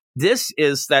this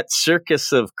is that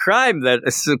circus of crime that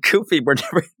is so goofy.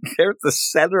 They're at the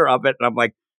center of it. And I'm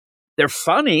like, they're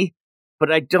funny,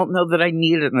 but I don't know that I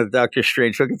need it in a Doctor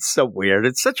Strange book. It's so weird.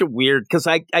 It's such a weird, because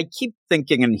I keep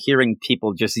thinking and hearing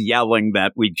people just yelling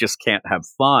that we just can't have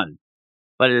fun.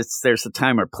 But there's a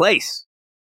time or place.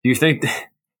 Do you think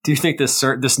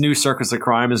this new circus of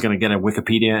crime is going to get a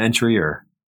Wikipedia entry, or?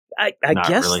 I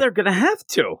guess really? They're going to have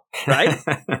to, right?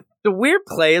 The weird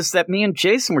play is that me and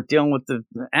Jason were dealing with the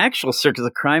actual circus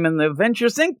of crime in the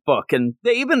Avengers Inc. book, and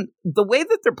the way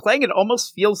that they're playing it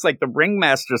almost feels like the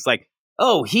ringmaster's like,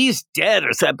 oh, he's dead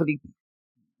or something.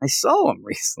 But I saw him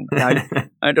recently.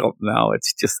 I don't know.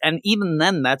 It's just, and even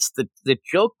then, that's the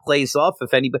joke plays off.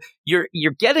 If anybody, you're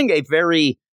getting a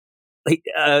very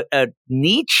a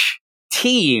niche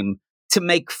team to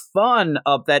make fun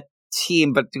of that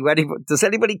team, but does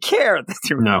anybody care?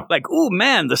 No. Like, oh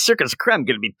man, the circus of crime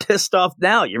going to be pissed off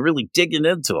now. You're really digging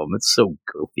into them. It's so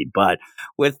goofy. But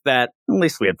with that, at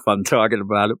least we had fun talking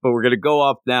about it. But we're going to go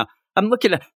off now. I'm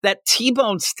looking at that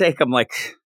T-bone steak. I'm like,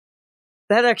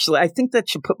 that actually, I think that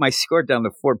should put my score down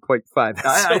to 4.5.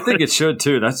 I think it should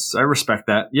too. I respect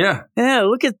that. Yeah. Yeah.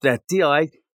 Look at that deal. I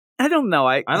don't know.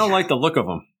 I don't like the look of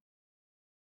them.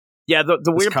 Yeah.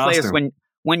 The weird play is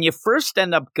when you first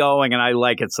end up going, and I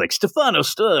like it's like Stefano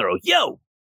Storo, yo,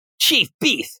 Chief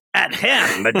Beef at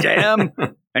hand, madame,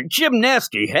 and Jim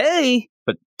Nasty, hey,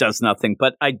 but does nothing.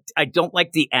 But I don't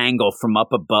like the angle from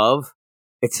up above.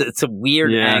 It's a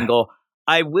weird angle.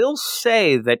 I will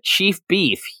say that Chief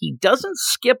Beef, he doesn't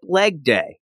skip leg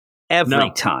day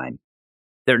every time.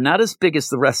 They're not as big as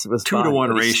the rest of his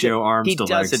 2-to-1 ratio, arms to legs.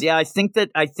 He does it. Yeah, I think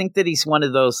that he's one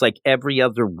of those, like every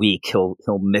other week he'll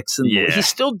mix in. Yeah. He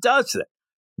still does it.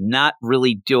 Not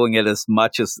really doing it as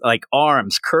much as like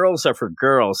arms. Curls are for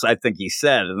girls, I think he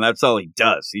said, and that's all he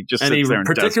does. He just sits there and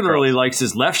particularly likes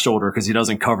his left shoulder because he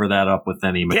doesn't cover that up with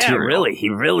any material. Yeah, really. He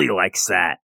really likes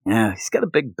that. Yeah, he's got a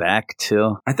big back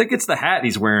too. I think it's the hat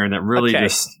he's wearing that really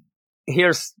just.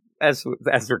 Here's as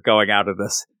we're going out of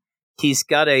this. He's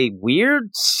got a weird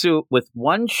suit with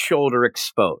one shoulder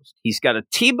exposed. He's got a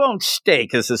T-bone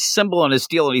steak as a symbol on his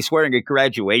deal, and he's wearing a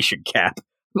graduation cap.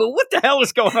 Well, what the hell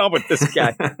is going on with this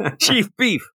guy? Chief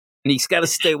Beef. And he's got to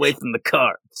stay away from the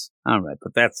cards. All right,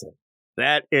 but that's it.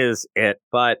 That is it.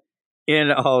 But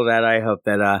in all that, I hope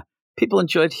that people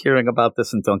enjoyed hearing about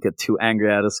this and don't get too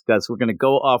angry at us, because we're going to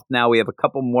go off now. We have a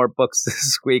couple more books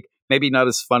this week. Maybe not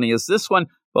as funny as this one,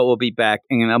 but we'll be back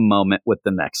in a moment with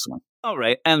the next one. All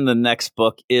right, and the next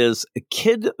book is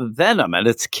Kid Venom, and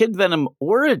it's Kid Venom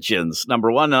Origins,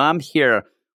 #1. And I'm here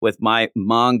with my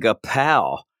manga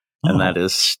pal. And that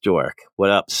is Stork.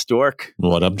 What up, Stork?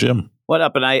 What up, Jim? What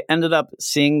up? And I ended up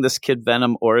seeing this Kid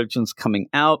Venom Origins coming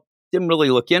out. Didn't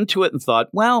really look into it and thought,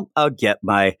 well, I'll get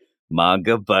my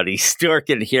manga buddy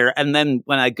Stork in here. And then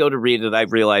when I go to read it, I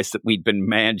realized that we'd been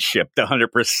man-shipped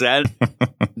 100%.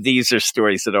 These are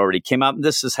stories that already came out. And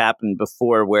this has happened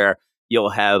before where you'll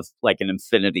have like an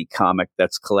Infinity comic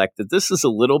that's collected. This is a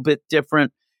little bit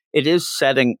different. It is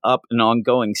setting up an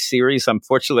ongoing series.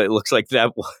 Unfortunately, it looks like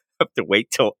that will have to wait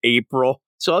till April.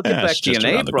 So I'll get back to you in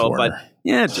April, but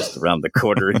just around the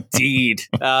corner indeed.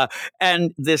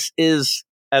 And this is,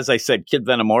 as I said, Kid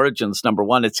Venom Origins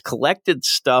 #1. It's collected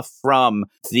stuff from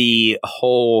the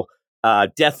whole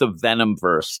Death of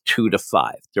Venomverse 2 to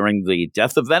 5. During the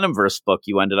Death of Venomverse book,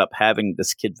 you ended up having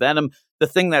this Kid Venom. The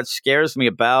thing that scares me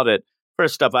about it,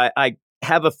 first off, I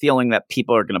have a feeling that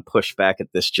people are going to push back at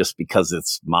this just because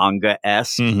it's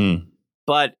manga-esque. Mm-hmm.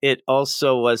 But it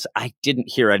also was, I didn't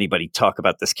hear anybody talk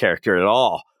about this character at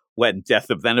all when Death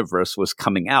of Venomverse was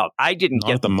coming out. I didn't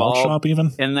get the malt shop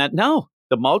even in that. No,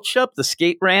 the malt shop, the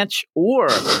skate ranch, or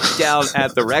down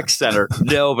at the rec center.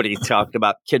 Nobody talked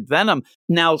about Kid Venom.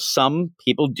 Now, some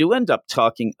people do end up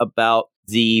talking about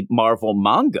the Marvel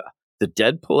manga. The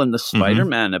Deadpool and the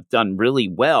Spider-Man have done really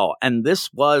well. And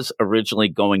this was originally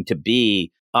going to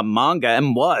be a manga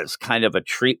and was kind of a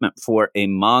treatment for a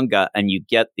manga. And you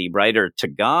get the writer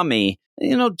Tagami,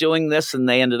 doing this, and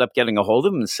they ended up getting a hold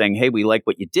of him and saying, hey, we like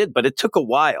what you did. But it took a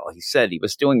while. He said he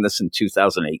was doing this in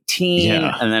 2018.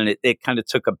 And then it kind of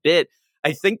took a bit.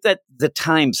 I think that the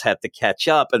times had to catch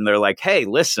up, and they're like, hey,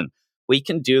 listen, we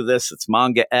can do this. It's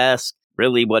manga-esque.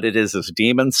 Really what it is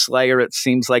Demon Slayer, it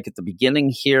seems like at the beginning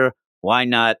here. Why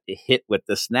not hit with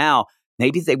this now?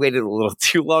 Maybe they waited a little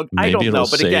too long. Maybe I don't know.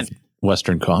 But again,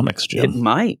 Western comics, Jim. It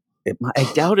might.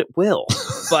 I doubt it will.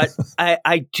 But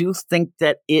I do think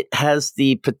that it has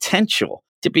the potential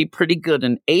to be pretty good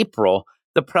in April.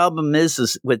 The problem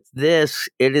is with this,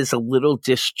 it is a little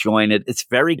disjointed. It's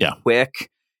very quick.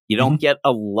 You don't get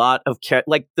a lot of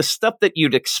like the stuff that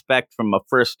you'd expect from a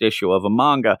first issue of a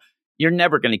manga. You're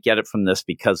never going to get it from this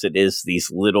because it is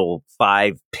these little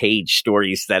 5-page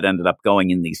stories that ended up going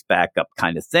in these backup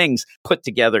kind of things put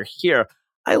together here.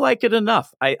 I like it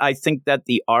enough. I think that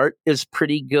the art is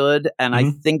pretty good. And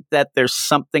I think that there's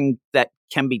something that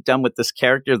can be done with this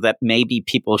character that maybe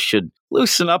people should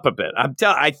loosen up a bit.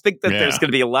 I think that there's going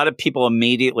to be a lot of people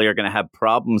immediately are going to have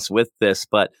problems with this,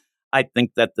 but I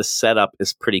think that the setup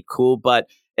is pretty cool. But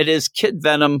it is Kid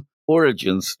Venom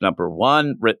Origins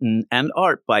 #1, written and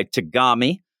art by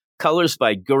Tagami, colors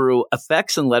by Guru,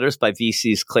 effects and letters by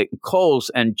VC's Clayton Coles.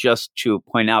 And just to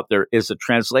point out, there is a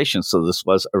translation. So this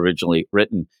was originally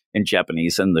written in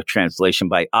Japanese and the translation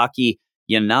by Aki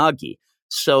Yanagi.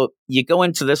 So you go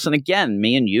into this, and again,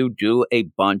 me and you do a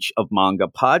bunch of manga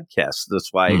podcasts. That's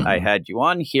why I had you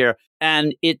on here.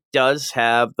 And it does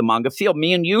have the manga feel.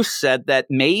 Me and you said that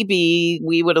maybe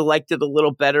we would have liked it a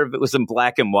little better if it was in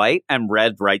black and white and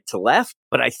read right to left.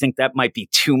 But I think that might be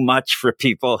too much for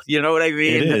people. You know what I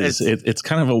mean? It is. It's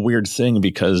kind of a weird thing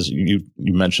because you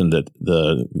mentioned that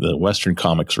the Western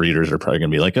comics readers are probably going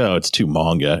to be like, oh, it's too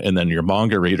manga. And then your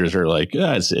manga readers are like,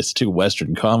 yeah, it's too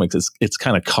Western comics. It's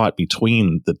kind of caught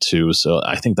between the two. So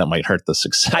I think that might hurt the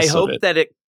success I hope of it. that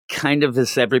it kind of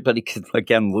is everybody could,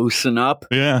 again, loosen up.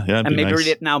 Yeah. And maybe read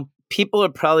it. Now, people are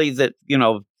probably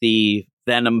the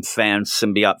Venom fans,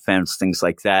 symbiote fans, things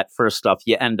like that. First off,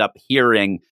 you end up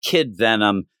hearing Kid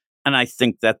Venom. And I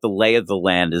think that the lay of the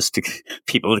land is to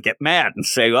people to get mad and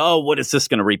say, oh, what is this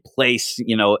going to replace,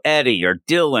 Eddie or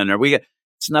Dylan?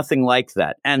 It's nothing like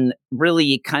that. And really,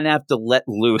 you kind of have to let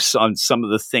loose on some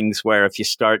of the things where if you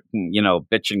start,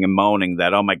 bitching and moaning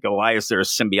that, oh my God, why is there a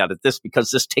symbiote at this? Because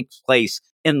this takes place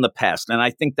in the past. And I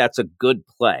think that's a good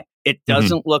play. It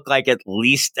doesn't look like, at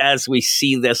least as we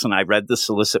see this, and I read the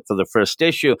solicit for the first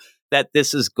issue, that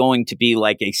this is going to be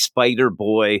like a Spider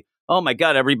Boy. Oh my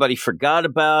God, everybody forgot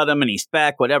about him and he's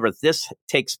back, whatever. This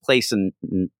takes place in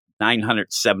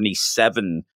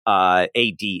 977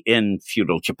 AD in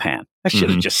feudal Japan. I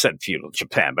should have just said feudal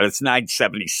Japan, but it's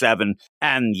 977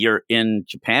 and you're in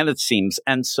Japan, it seems.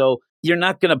 And so you're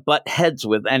not going to butt heads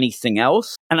with anything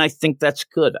else. And I think that's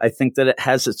good. I think that it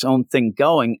has its own thing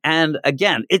going. And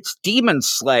again, it's Demon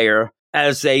Slayer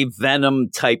as a Venom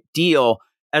type deal.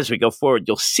 As we go forward,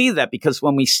 you'll see that because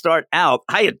when we start out,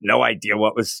 I had no idea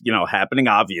what was, happening,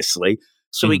 obviously.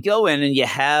 So we go in and you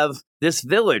have this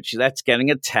village that's getting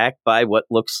attacked by what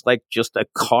looks like just a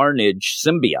carnage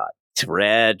symbiote. It's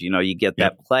red, you get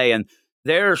that play and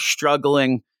they're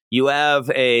struggling. You have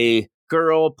a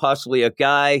girl, possibly a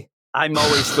guy. I'm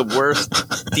always the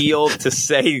worst deal to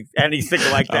say anything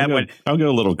like that. I'll go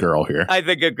a little girl here. I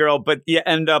think a girl, but you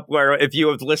end up where if you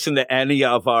have listened to any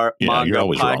of our manga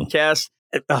podcasts,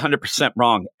 100%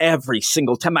 wrong every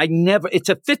single time. It's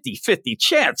a 50-50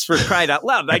 chance for crying out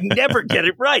loud. I never get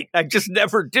it right. I just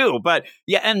never do. But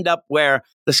you end up where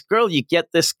this girl, you get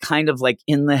this kind of like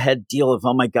in the head deal of,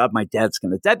 oh my God, my dad's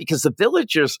going to die because the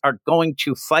villagers are going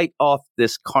to fight off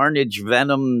this carnage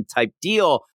Venom type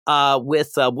deal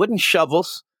with wooden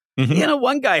shovels.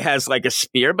 One guy has like a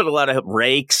spear, but a lot of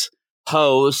rakes,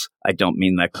 hoes. I don't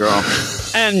mean that girl.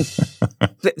 And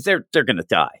they're going to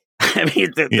die. I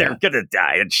mean, they're going to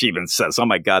die. And she even says, oh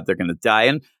my God, they're going to die.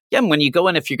 And again, when you go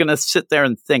in, if you're going to sit there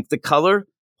and think, the color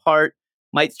part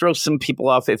might throw some people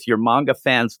off if you're manga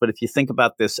fans. But if you think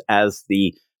about this as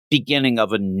the beginning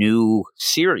of a new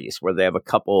series where they have a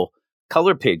couple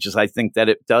color pages, I think that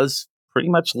it does pretty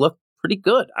much look pretty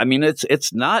good. I mean,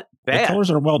 it's not bad. The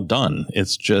colors are well done.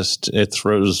 It's just, it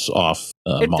throws off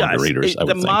manga readers.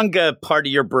 The manga part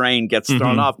of your brain gets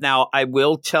thrown off. Now, I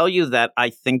will tell you that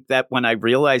I think that when I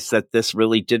realized that this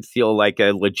really did feel like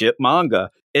a legit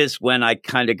manga is when I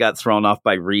kind of got thrown off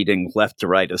by reading left to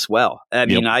right as well. I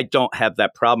mean, I don't have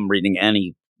that problem reading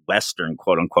any Western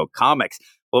quote unquote comics.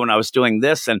 But when I was doing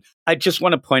this, and I just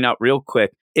want to point out real quick,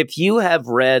 if you have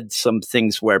read some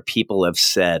things where people have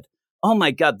said, oh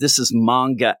my God, this is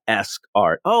manga-esque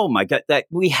art. Oh my God, that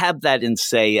we have that in,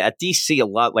 say, at DC a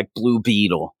lot, like Blue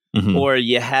Beetle, or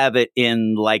you have it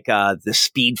in like the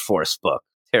Speed Force book.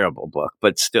 Terrible book,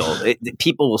 but still,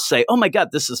 people will say, oh my God,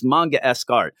 this is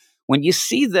manga-esque art. When you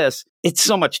see this, it's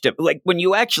so much different. Like when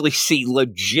you actually see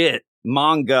legit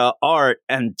manga art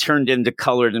and turned into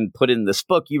colored and put in this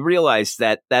book, you realize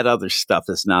that that other stuff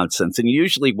is nonsense. And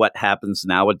usually what happens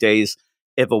nowadays,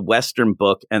 if a Western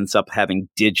book ends up having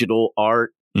digital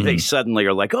art, they suddenly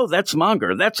are like, oh, that's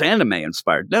manga, that's anime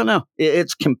inspired. No,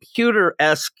 it's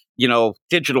computer-esque,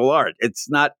 digital art. It's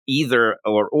not either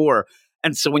or.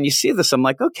 And so when you see this, I'm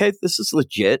like, okay, this is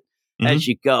legit as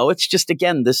you go. It's just,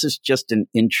 again, this is just an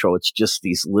intro. It's just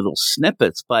these little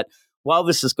snippets. But while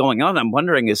this is going on, I'm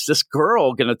wondering, is this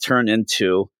girl going to turn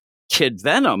into Kid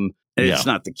Venom? It's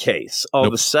not the case. All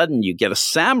of a sudden, you get a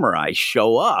samurai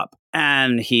show up,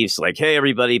 and he's like, hey,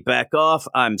 everybody, back off.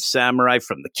 I'm Samurai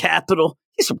from the capital.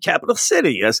 He's from Capital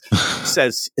City.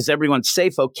 Says, is everyone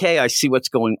safe? Okay, I see what's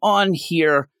going on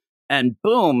here. And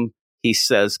boom, he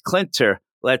says, Clinter,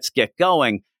 let's get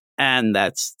going. And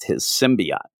that's his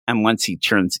symbiote. And once he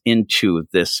turns into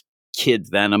this Kid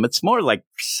Venom, it's more like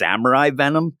Samurai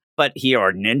Venom,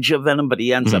 or Ninja Venom, but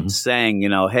he ends up saying,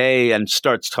 hey, and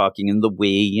starts talking in the we,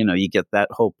 you get that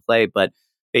whole play, but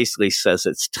basically says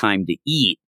it's time to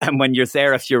eat. And when you're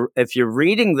there, if you're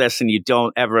reading this and you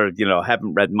don't ever,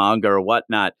 haven't read manga or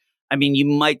whatnot, I mean, you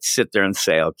might sit there and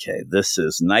say, okay, this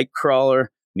is Nightcrawler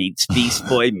meets Beast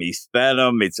Boy meets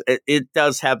Venom. It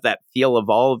does have that feel of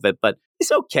all of it, but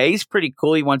he's okay. He's pretty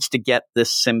cool. He wants to get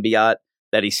this symbiote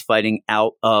that he's fighting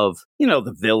out of,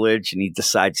 the village, and he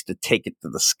decides to take it to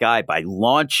the sky by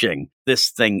launching this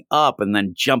thing up and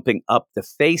then jumping up to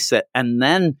face it, and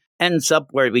then ends up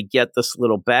where we get this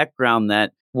little background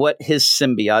that what his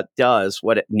symbiote does,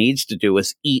 what it needs to do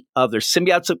is eat other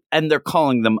symbiotes, and they're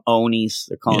calling them onis,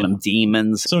 they're calling them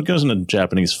demons. So it goes into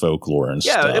Japanese folklore and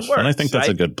stuff, it works, and I think that's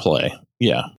a good play.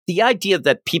 Yeah. The idea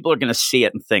that people are going to see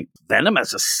it and think, Venom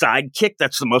as a sidekick,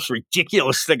 that's the most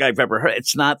ridiculous thing I've ever heard.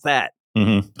 It's not that.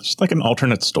 It's like an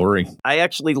alternate story. I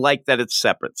actually like that it's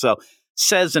separate. So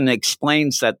says and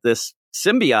explains that this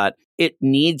symbiote, it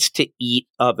needs to eat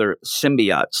other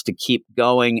symbiotes to keep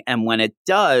going. And when it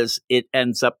does, it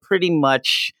ends up pretty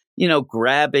much,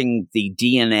 grabbing the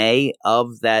DNA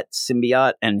of that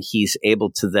symbiote, and he's able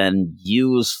to then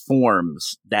use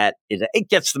forms that it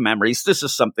gets the memories. This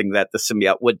is something that the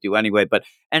symbiote would do anyway, but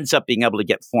ends up being able to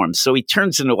get forms. So he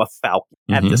turns into a falcon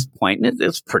at this point, and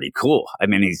it's pretty cool. I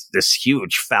mean, he's this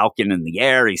huge falcon in the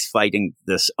air. He's fighting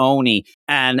this Oni.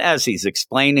 And as he's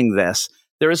explaining this,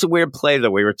 there is a weird play, though.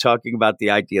 We were talking about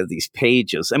the idea of these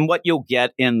pages. And what you'll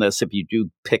get in this, if you do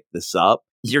pick this up,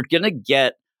 you're going to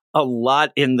get a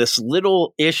lot in this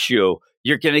little issue.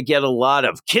 You're going to get a lot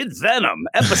of Kid Venom,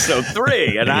 episode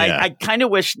 3. And I kind of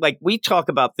wish, like, we talk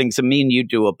about things, and me and you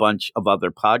do a bunch of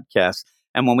other podcasts.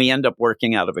 And when we end up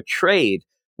working out of a trade,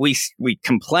 we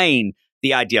complain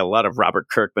the idea, a lot of Robert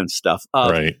Kirkman stuff,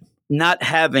 of not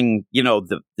having,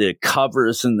 the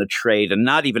covers in the trade, and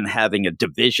not even having a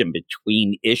division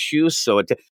between issues. So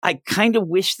I kind of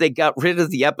wish they got rid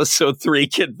of the episode 3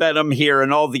 Kid Venom here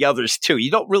and all the others too. You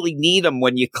don't really need them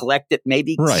when you collect it.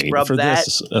 Maybe scrub for that.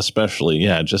 This especially,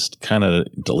 just kind of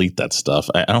delete that stuff.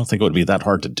 I don't think it would be that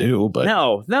hard to do, but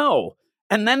no.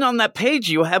 And then on that page,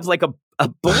 you have like a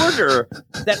border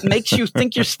that makes you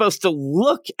think you're supposed to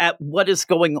look at what is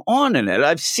going on in it.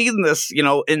 I've seen this,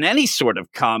 in any sort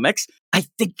of comics. I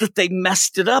think that they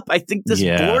messed it up. I think this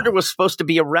border was supposed to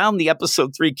be around the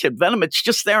episode 3 Kid Venom. It's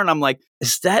just there. And I'm like,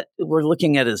 is that we're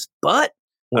looking at his butt?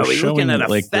 Are we looking at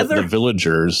a feather? The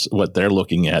villagers, what they're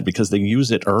looking at, because they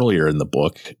use it earlier in the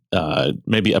book,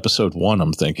 maybe episode 1,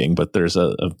 I'm thinking, but there's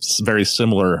a very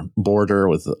similar border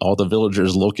with all the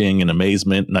villagers looking in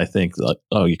amazement. And I think,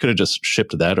 you could have just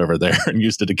shipped that over there and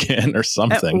used it again or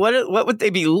something. What would they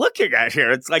be looking at here?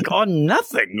 It's like on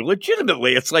nothing.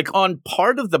 Legitimately, it's like on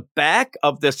part of the back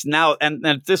of this now. And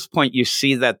at this point, you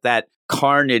see that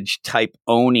Carnage type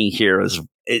Oni here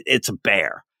it's a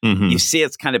bear. You see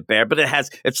it's kind of bare, but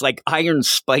it's like Iron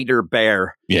Spider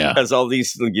bear. Yeah. It has all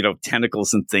these,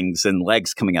 tentacles and things and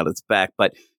legs coming out its back.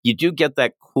 But you do get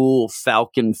that cool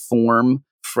falcon form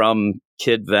from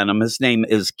Kid Venom. His name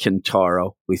is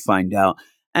Kintaro, we find out.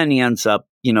 And he ends up,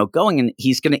 going, and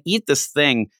he's going to eat this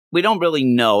thing. We don't really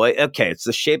know. Okay, it's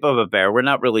the shape of a bear. We're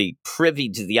not really privy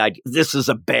to the idea. This is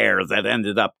a bear that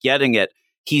ended up getting it.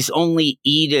 He's only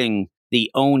eating the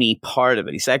Oni part of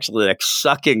it. He's actually like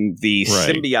sucking the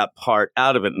symbiote part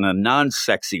out of it in a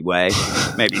non-sexy way,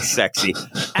 maybe sexy.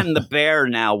 And the bear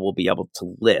now will be able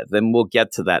to live. And we'll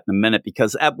get to that in a minute,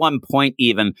 because at one point,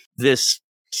 even this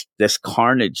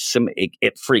Carnage,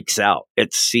 it freaks out.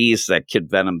 It sees that Kid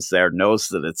Venom's there, knows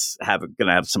that it's going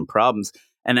to have some problems,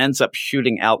 and ends up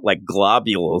shooting out like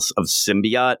globules of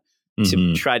symbiote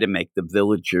to try to make the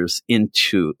villagers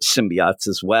into symbiotes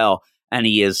as well. And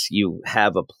you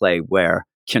have a play where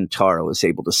Kintaro is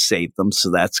able to save them, so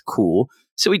that's cool.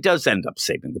 So he does end up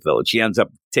saving the village. He ends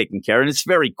up taking care, and it's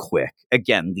very quick.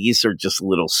 Again, these are just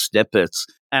little snippets.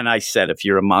 And I said, if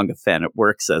you're a manga fan, it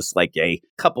works as like a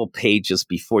couple pages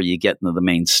before you get into the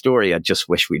main story. I just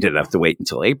wish we didn't have to wait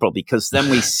until April, because then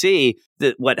we see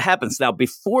that what happens. Now,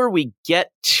 before we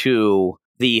get to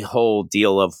the whole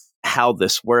deal of how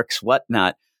this works,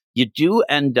 whatnot, you do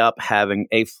end up having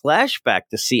a flashback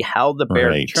to see how the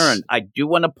bear turned. I do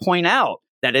want to point out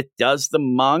that it does the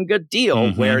manga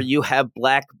deal where you have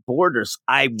black borders.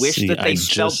 I wish that they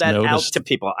spelled that out to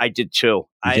people. I did too.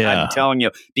 I'm telling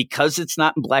you, because it's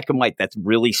not in black and white, that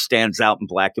really stands out in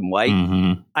black and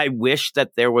white. I wish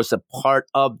that there was a part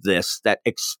of this that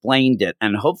explained it.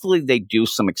 And hopefully they do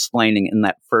some explaining in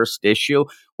that first issue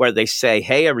where they say,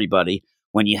 hey, everybody,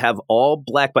 when you have all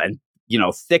black, and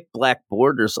thick black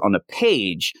borders on a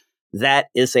page, that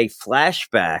is a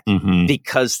flashback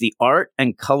because the art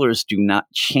and colors do not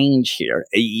change here.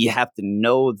 You have to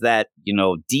know that,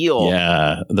 deal.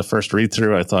 Yeah. The first read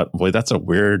through, I thought, boy, that's a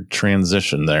weird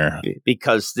transition there.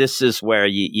 Because this is where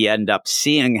you end up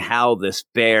seeing how this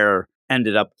bear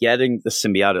ended up getting the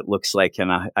symbiote, it looks like.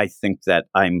 And I think that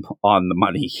I'm on the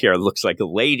money here. It looks like a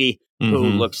lady who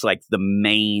looks like the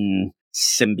main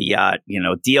symbiote,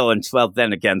 deal. And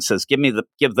then again says, give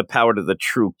the power to the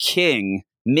true king.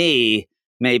 Me,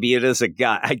 maybe it is a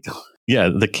guy. I don't. Yeah,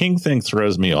 the king thing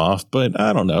throws me off, but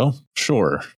I don't know.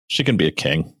 Sure, she can be a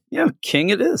king. Yeah, king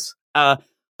it is.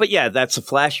 But yeah, that's a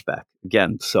flashback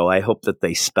again. So I hope that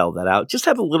they spell that out. Just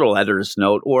have a little editor's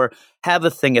note or have a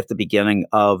thing at the beginning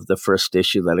of the first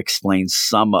issue that explains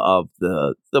some of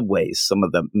the ways, some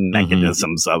of the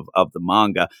mechanisms of the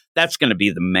manga. That's going to be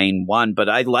the main one. But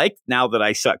I like now that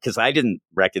I saw, because I didn't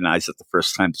recognize it the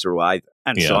first time through either.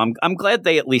 And so I'm glad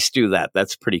they at least do that.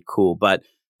 That's pretty cool. But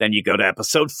then you go to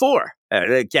episode 4.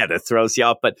 Again, it throws you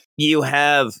off. But you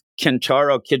have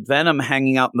Kentaro, Kid Venom,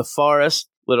 hanging out in the forest.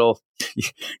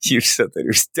 You said that he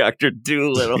was Dr.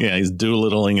 Doolittle. Yeah, he's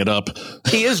doolittling it up.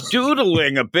 He is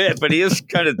doodling a bit, but he is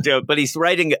kind of but he's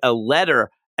writing a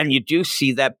letter, and you do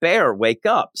see that bear wake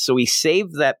up. So he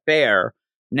saved that bear.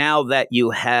 Now that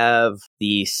you have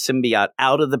the symbiote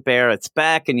out of the bear, it's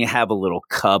back, and you have a little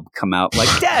cub come out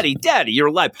like, Daddy, you're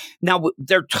alive. Now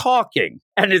they're talking,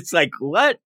 and it's like,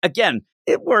 what? Again,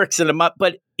 it works in a month,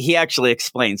 but he actually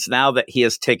explains now that he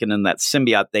has taken in that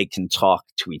symbiote, they can talk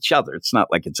to each other. It's not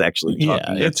like it's actually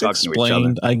talking. Yeah, it's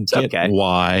explained. I get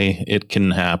why it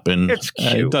can happen. It's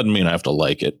cute. It doesn't mean I have to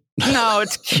like it. No,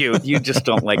 it's cute. You just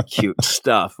don't like cute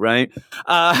stuff, right?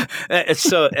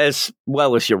 So as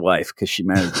well as your wife, because she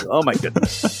married you. Oh, my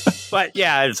goodness. But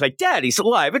yeah, it's like, Daddy's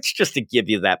alive. It's just to give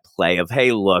you that play of,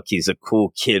 hey, look, he's a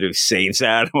cool kid who saves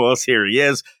animals. Here he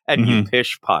is. And you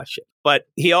pish-posh it. But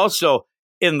he also,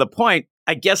 in the point,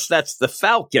 I guess that's the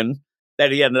Falcon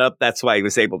that he ended up. That's why he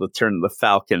was able to turn the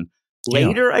Falcon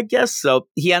later, I guess. So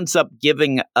he ends up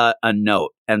giving a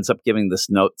note, ends up giving this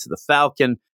note to the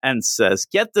Falcon and says,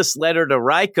 get this letter to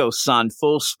Raiko-san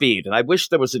full speed. And I wish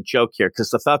there was a joke here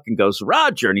because the Falcon goes,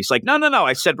 Roger. And he's like, no,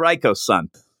 I said Raiko-san.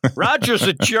 Roger's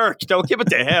a jerk. Don't give it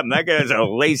to him. That guy's a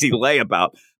lazy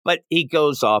layabout. But he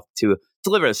goes off to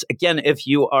deliver this. Again, if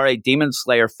you are a Demon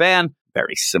Slayer fan,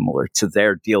 very similar to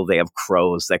their deal. They have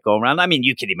crows that go around. I mean,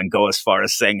 you could even go as far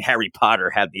as saying Harry Potter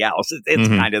had the owls. It's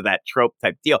kind of that trope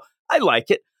type deal. I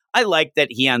like it. I like that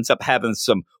he ends up having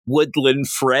some woodland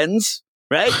friends,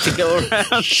 right? To go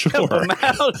around, help him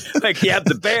out. Like you have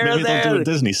the bear Maybe there. They'll do a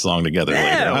Disney song together later.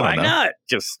 Yeah, I why don't know. not?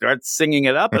 Just start singing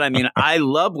it up. And I mean, I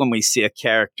love when we see a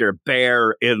character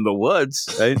bear in the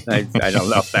woods. Right? I don't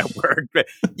know if that worked, but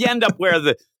you end up where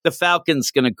the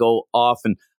Falcon's going to go off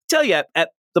and tell you at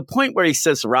the point where he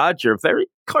says Roger, very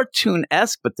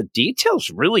cartoon-esque, but the detail's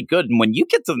really good. And when you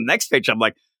get to the next page, I'm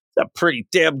like, that's a pretty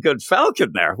damn good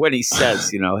Falcon there. When he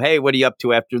says, hey, what are you up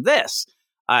to after this?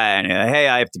 Hey,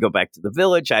 I have to go back to the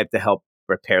village. I have to help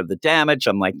repair the damage.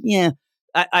 I'm like, yeah,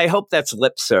 I hope that's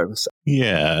lip service.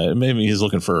 Yeah, maybe he's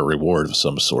looking for a reward of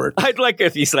some sort. I'd like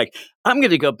if he's like, I'm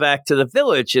going to go back to the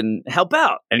village and help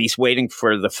out. And he's waiting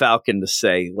for the Falcon to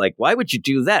say, like, why would you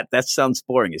do that? That sounds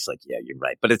boring. He's like, yeah, you're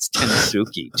right. But it's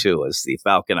Tensuki, too, as the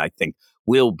Falcon, I think,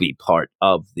 will be part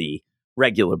of the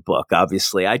regular book.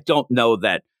 Obviously, I don't know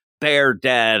that Bear,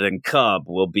 Dad, and Cub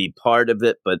will be part of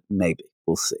it, but maybe.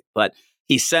 We'll see. But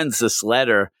he sends this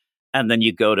letter. And then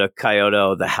you go to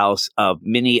Kyoto, the house of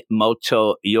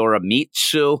Minimoto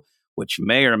Yorimitsu, which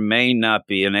may or may not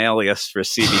be an alias for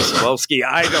C.B. Cebulski.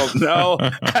 I don't know.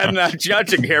 I'm not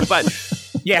judging here. But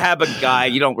you have a guy,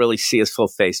 you don't really see his full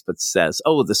face, but says,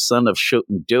 oh, the son of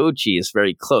Shoten Doji is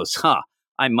very close.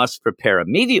 I must prepare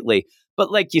immediately. But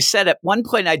like you said, at one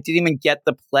point, I didn't even get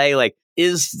the play. Like,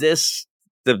 is this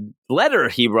the letter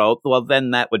he wrote? Well,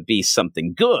 then that would be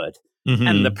something good.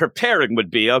 And the preparing would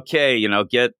be, okay,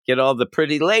 get all the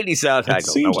pretty ladies out. I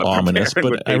don't know what ominous,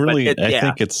 but I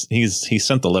think he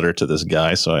sent the letter to this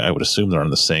guy, so I would assume they're on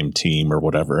the same team or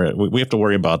whatever. We have to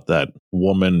worry about that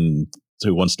woman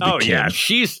who wants to be king. Yeah,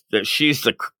 she's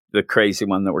the crazy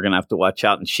one that we're going to have to watch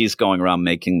out, and she's going around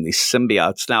making these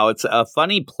symbiotes. Now, it's a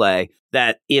funny play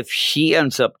that if she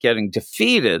ends up getting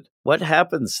defeated, what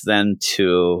happens then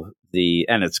to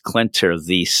and it's Clinter,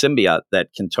 the symbiote that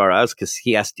Kintaro has, because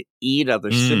he has to eat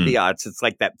other symbiotes. It's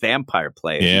like that vampire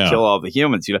play. You kill all the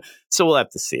humans, So we'll have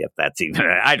to see if that's even.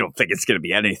 I don't think it's going to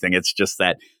be anything. It's just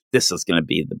that this is going to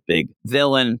be the big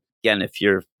villain. Again, if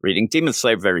you're reading Demon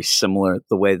Slayer, very similar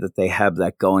the way that they have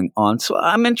that going on. So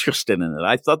I'm interested in it.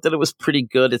 I thought that it was pretty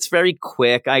good. It's very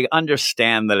quick. I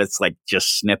understand that it's like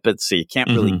just snippets, so you can't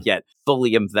really get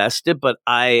fully invested, but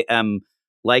I am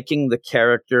liking the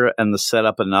character and the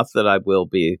setup enough that I will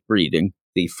be reading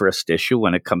the first issue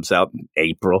when it comes out in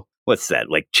April. What's that,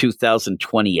 like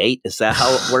 2028? Is that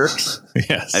how it works?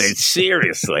 Yes. I mean,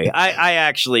 seriously, I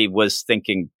actually was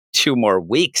thinking 2 more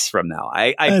weeks from now.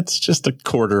 It's just a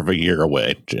quarter of a year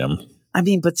away, Jim. I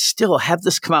mean, but still, have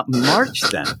this come out in March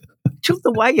then.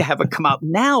 Why you have it come out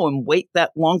now and wait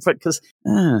that long for it? Because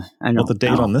I know. Well, the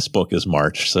date on this book is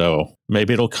March, so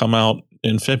maybe it'll come out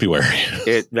in February.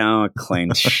 It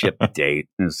claims ship date,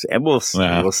 and we'll see.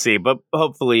 Yeah. We'll see. But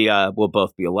hopefully, we'll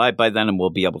both be alive by then, and we'll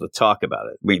be able to talk about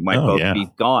it. We might both be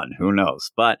gone. Who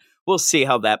knows? But we'll see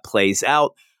how that plays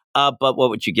out. But what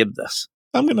would you give this?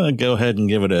 I'm going to go ahead and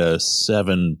give it a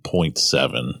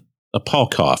 7.7. A Paul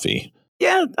Coffey.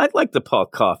 Yeah, I'd like the Paul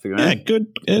Coffey. Right? Yeah,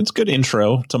 good. It's good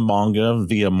intro to manga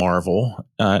via Marvel,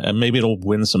 and maybe it'll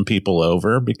win some people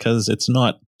over because it's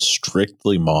not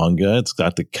strictly manga. It's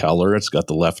got the color. It's got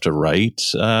the left to right.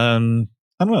 I don't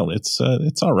know. It's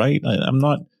all right. I'm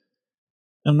not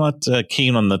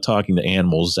keen on the talking to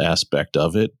animals aspect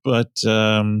of it, but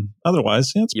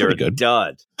otherwise, it's pretty good.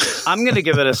 Dud. I'm going to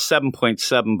give it a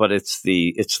 7.7, but it's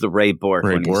the Ray Bork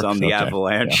when he's on the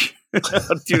Avalanche. Yeah.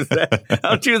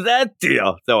 I'll do that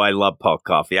deal. Though I love Paul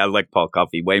Coffey. I like Paul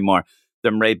Coffey way more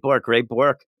than Ray Bork. Ray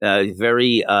Bork,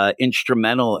 very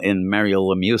instrumental in Mario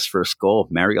Lemieux's first goal.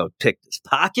 Mario picked his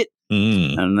pocket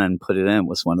and then put it in.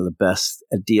 Was one of the best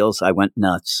deals. I went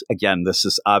nuts. Again, this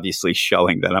is obviously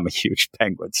showing that I'm a huge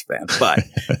Penguins fan, but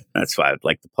that's why I'd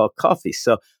like the Paul Coffey.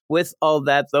 So with all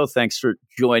that, though, thanks for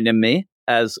joining me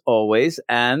as always.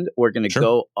 And we're going to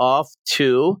go off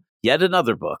to yet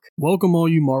another book. Welcome all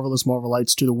you marvelous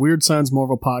Marvelites to the Weird Science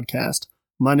Marvel podcast.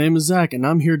 My name is Zach, and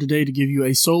I'm here today to give you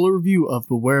a solo review of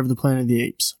Beware of the Planet of the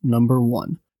Apes, number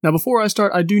 1. Now, before I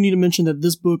start, I do need to mention that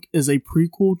this book is a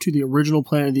prequel to the original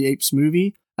Planet of the Apes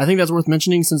movie. I think that's worth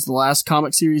mentioning since the last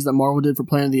comic series that Marvel did for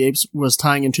Planet of the Apes was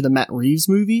tying into the Matt Reeves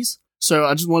movies. So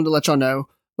I just wanted to let y'all know.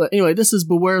 But anyway, this is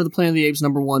Beware of the Planet of the Apes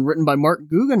number 1, written by Mark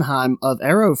Guggenheim of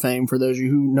Arrow fame, for those of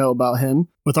you who know about him,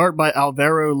 with art by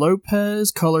Alvaro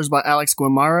Lopez, colors by Alex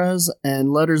Guimarães,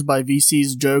 and letters by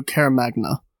VC's Joe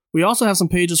Caramagna. We also have some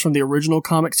pages from the original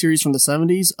comic series from the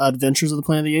 70s, Adventures of the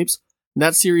Planet of the Apes.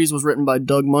 That series was written by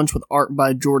Doug Munch with art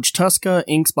by George Tuska,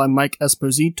 inks by Mike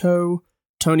Esposito,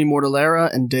 Tony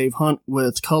Mortallera, and Dave Hunt,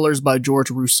 with colors by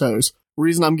George Rousseau's. The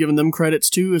reason I'm giving them credits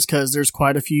too is because there's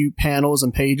quite a few panels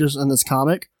and pages in this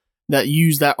comic that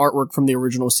use that artwork from the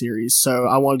original series, so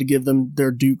I wanted to give them their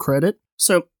due credit.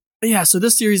 So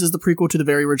this series is the prequel to the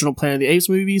very original Planet of the Apes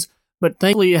movies, but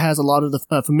thankfully it has a lot of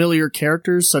the familiar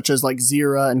characters, such as like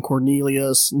Zira and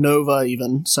Cornelius, Nova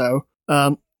even. So,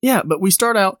 but we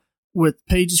start out with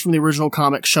pages from the original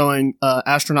comic showing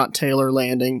astronaut Taylor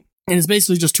landing, and it's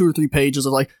basically just 2 or 3 pages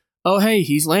of like, oh hey,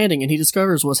 he's landing, and he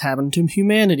discovers what's happened to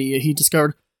humanity. He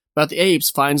discovered about the apes,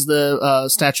 finds the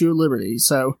Statue of Liberty.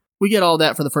 So we get all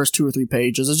that for the first 2 or 3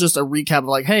 pages. It's just a recap of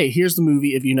like, hey, here's the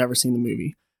movie if you've never seen the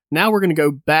movie. Now we're going to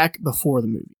go back before the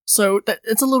movie. So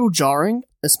it's a little jarring,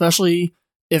 especially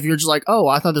if you're just like, oh,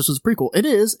 I thought this was a prequel. It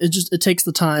is. It takes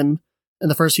the time in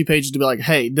the first few pages to be like,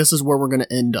 hey, this is where we're going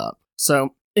to end up.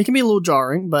 So it can be a little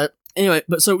jarring, but anyway,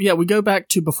 we go back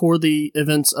to before the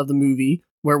events of the movie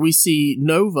where we see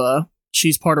Nova.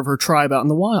 She's part of her tribe out in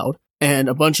the wild, and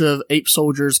a bunch of ape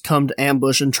soldiers come to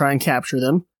ambush and try and capture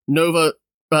them. Nova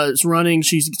is running.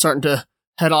 She's starting to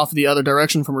head off the other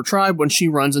direction from her tribe when she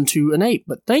runs into an ape.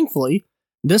 But thankfully,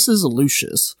 this is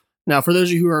Lucius. Now, for those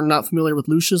of you who are not familiar with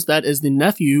Lucius, that is the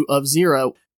nephew of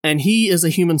Zero, and he is a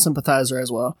human sympathizer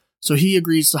as well. So he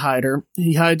agrees to hide her.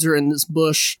 He hides her in this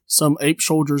bush. Some ape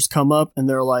soldiers come up and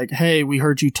they're like, hey, we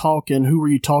heard you talking. Who were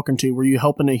you talking to? Were you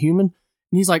helping a human?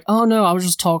 And he's like, oh no, I was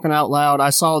just talking out loud. I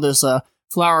saw this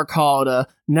flower called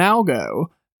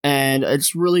Nalgo, and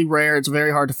it's really rare. It's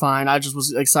very hard to find. I just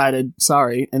was excited.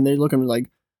 Sorry. And they look at me like,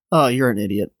 oh, you're an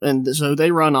idiot. And so they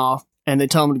run off and they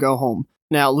tell him to go home.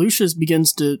 Now, Lucius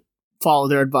begins to follow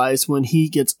their advice when he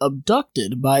gets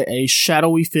abducted by a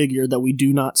shadowy figure that we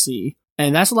do not see.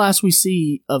 And that's the last we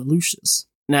see of Lucius.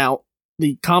 Now,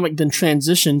 the comic then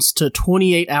transitions to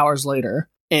 28 hours later,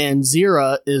 and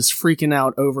Zira is freaking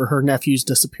out over her nephew's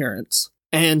disappearance.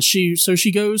 And she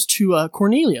goes to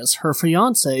Cornelius, her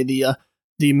fiance, the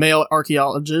the male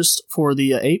archaeologist for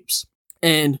the apes.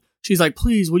 And she's like,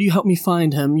 please, would you help me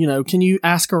find him? Can you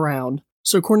ask around?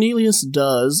 So Cornelius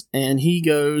does, and he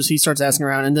starts asking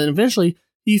around, and then eventually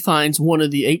he finds one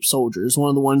of the ape soldiers, one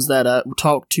of the ones that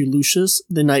talked to Lucius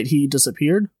the night he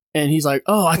disappeared. And he's like,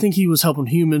 oh, I think he was helping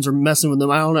humans or messing with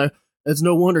them. I don't know. It's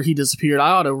no wonder he disappeared. I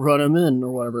ought to run him in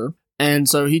or whatever. And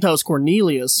so he tells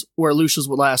Cornelius where Lucius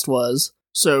last was.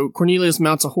 So Cornelius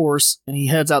mounts a horse, and he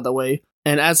heads out that way.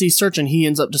 And as he's searching, he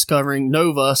ends up discovering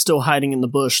Nova still hiding in the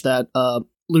bush that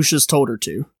Lucius told her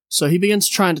to. So he begins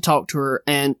trying to talk to her,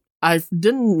 and I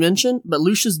didn't mention, but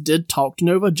Lucius did talk to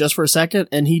Nova just for a second,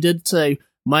 and he did say,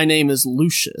 my name is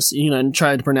Lucius, and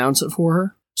tried to pronounce it for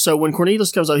her. So when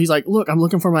Cornelius comes up, he's like, look, I'm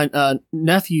looking for my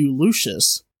nephew,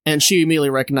 Lucius. And she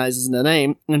immediately recognizes the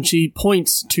name, and she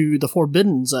points to the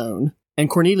Forbidden Zone. And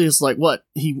Cornelius is like, what?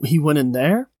 He went in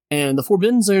there? And the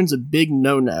Forbidden Zone's a big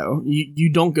no-no. You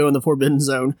don't go in the Forbidden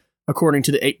Zone according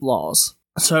to the ape laws.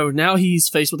 So now he's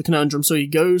faced with a conundrum, so he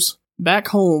goes back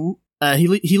home.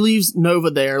 He leaves Nova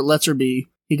there, lets her be.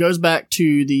 He goes back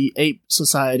to the Ape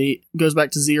Society, goes back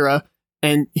to Zira,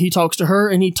 and he talks to her,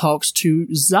 and he talks to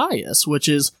Zaius, which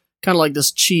is kind of like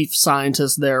this chief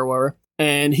scientist there,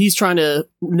 and he's trying to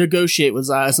negotiate with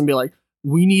Zaius and be like,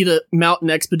 we need to mount an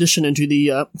expedition into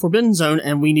the Forbidden Zone,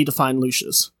 and we need to find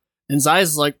Lucius. And Zaius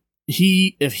is like,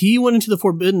 if he went into the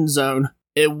Forbidden Zone,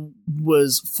 it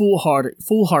was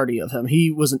foolhardy of him.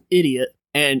 He was an idiot.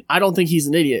 And I don't think he's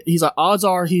an idiot. He's like, odds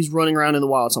are he's running around in the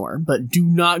wild somewhere. But do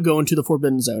not go into the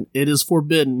Forbidden Zone. It is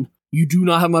forbidden. You do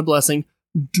not have my blessing.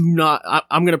 Do not.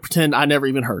 I'm going to pretend I never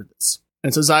even heard this.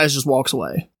 And so Zaius just walks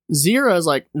away. Zira is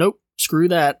like, nope, screw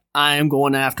that. I am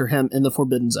going after him in the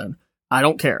Forbidden Zone. I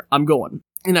don't care. I'm going.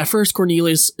 And at first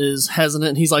Cornelius is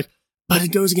hesitant. He's like, but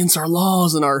it goes against our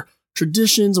laws and our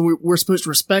traditions, and we're supposed to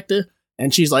respect it.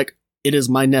 And she's like, it is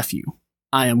my nephew.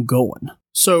 I am going.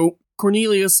 So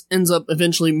Cornelius ends up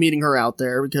eventually meeting her out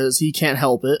there because he can't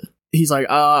help it. He's like,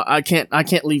 I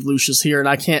can't leave Lucius here, and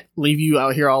I can't leave you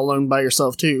out here all alone by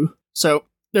yourself too. So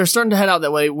they're starting to head out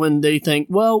that way when they think,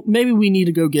 well, maybe we need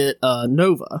to go get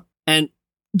Nova. And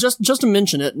just to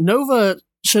mention it, Nova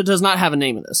does not have a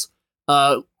name in this.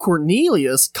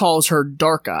 Cornelius calls her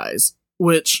Dark Eyes,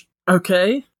 which,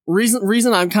 okay,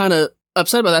 reason I'm kind of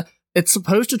upset about that. It's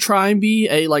supposed to try and be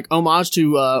a homage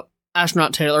to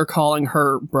Astronaut Taylor calling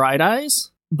her Bright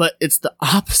Eyes, but it's the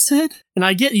opposite. And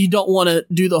I get you don't want to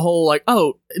do the whole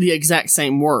the exact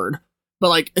same word,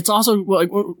 but it's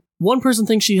also one person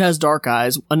thinks she has dark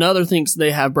eyes, another thinks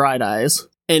they have bright eyes,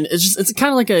 and it's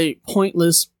kind of like a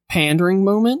pointless pandering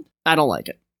moment. I don't like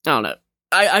it. I don't know.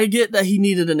 I get that he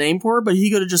needed a name for her, but he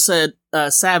could have just said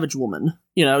Savage Woman.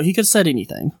 He could have said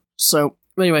anything. So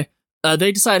anyway,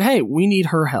 they decide, hey, we need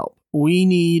her help.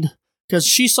 Because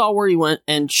she saw where he went,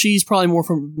 and she's probably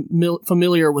more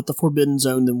familiar with the Forbidden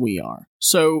Zone than we are.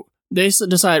 So they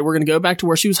decide we're going to go back to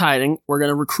where she was hiding. We're going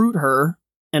to recruit her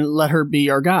and let her be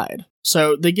our guide.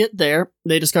 So they get there.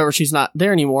 They discover she's not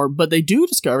there anymore, but they do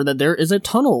discover that there is a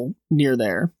tunnel near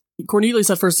there. Cornelius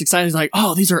at first excited. He's like,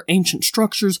 oh, these are ancient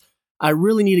structures. I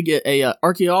really need to get a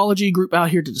archaeology group out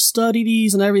here to study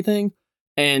these and everything.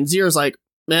 And Zira's like,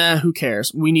 who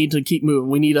cares? We need to keep moving.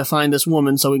 We need to find this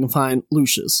woman so we can find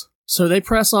Lucius. So they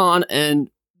press on, and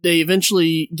they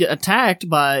eventually get attacked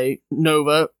by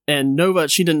Nova. And Nova,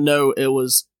 she didn't know it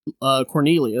was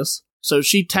Cornelius. So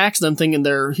she attacks them thinking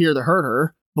they're here to hurt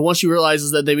her. But once she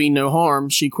realizes that they mean no harm,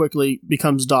 she quickly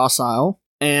becomes docile.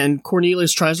 And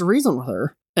Cornelius tries to reason with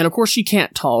her. And of course she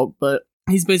can't talk, but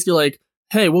he's basically like,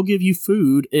 hey, we'll give you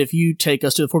food if you take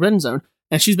us to the Forbidden Zone.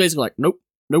 And she's basically like, nope,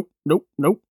 nope, nope,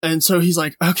 nope. And so he's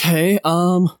like, okay,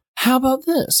 how about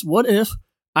this? What if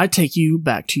I take you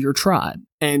back to your tribe?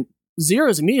 And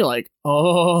Zira's immediately like,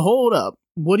 oh, hold up.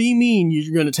 What do you mean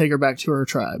you're going to take her back to her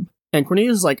tribe? And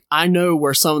Cornelius is like, I know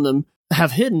where some of them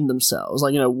have hidden themselves,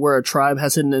 where a tribe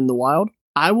has hidden in the wild.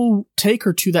 I will take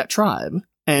her to that tribe.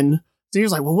 And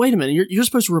Zira's like, well, wait a minute. You're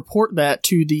supposed to report that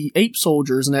to the ape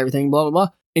soldiers and everything, blah, blah, blah.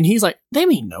 And he's like, they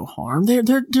mean no harm.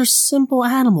 They're simple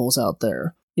animals out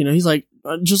there. He's like,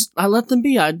 I let them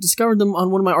be. I discovered them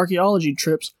on one of my archaeology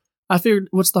trips. I figured,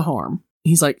 what's the harm?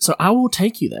 He's like, so I will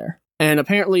take you there. And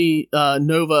apparently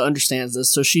Nova understands this,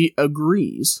 so she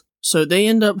agrees. So they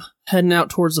end up heading out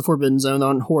towards the Forbidden Zone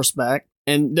on horseback,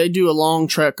 and they do a long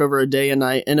trek over a day and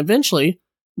night, and eventually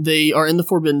they are in the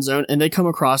Forbidden Zone, and they come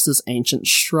across this ancient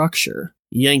structure,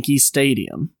 Yankee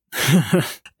Stadium.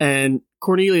 And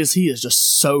Cornelius, he is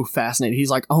just so fascinated. He's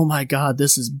like, oh my God,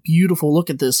 this is beautiful. Look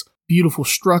at this beautiful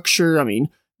structure. I mean,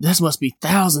 this must be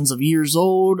thousands of years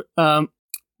old.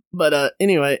 But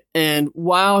anyway, and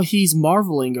while he's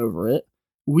marveling over it,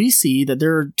 we see that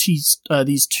there are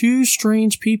these two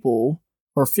strange people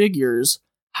or figures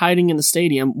hiding in the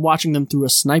stadium, watching them through a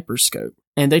sniper scope.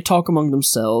 And they talk among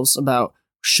themselves about,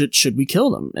 should we kill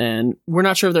them? And we're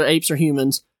not sure if they're apes or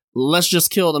humans. Let's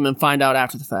just kill them and find out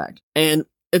after the fact. And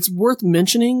it's worth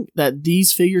mentioning that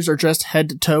these figures are dressed head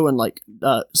to toe in like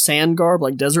sand garb,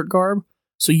 like desert garb.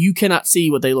 So you cannot see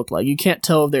what they look like. You can't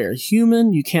tell if they're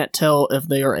human. You can't tell if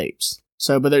they are apes.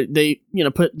 So, but they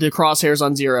put the crosshairs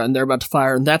on Zira and they're about to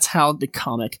fire, and that's how the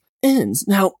comic ends.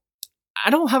 Now, I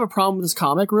don't have a problem with this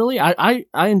comic, really. I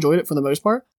enjoyed it for the most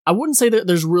part. I wouldn't say that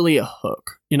there's really a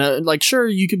hook. Like, sure,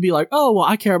 you could be like, oh, well,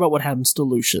 I care about what happens to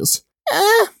Lucius.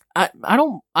 I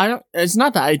don't, it's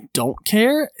not that I don't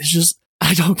care. It's just,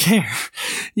 I don't care.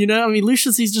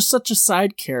 Lucius, he's just such a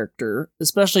side character,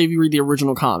 especially if you read the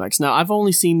original comics. Now, I've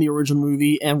only seen the original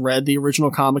movie and read the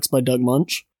original comics by Doug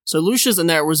Munch. So Lucius in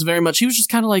there was very much, he was just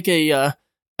kind of like a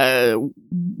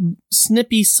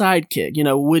snippy sidekick,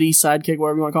 witty sidekick,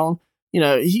 whatever you want to call him.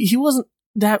 He wasn't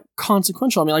that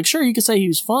consequential. Sure, you could say he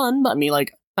was fun, but I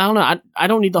don't know. I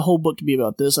don't need the whole book to be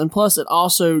about this. And plus, it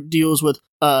also deals with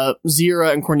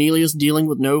Zira and Cornelius dealing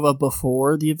with Nova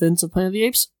before the events of Planet of the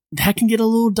Apes. That can get a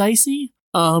little dicey.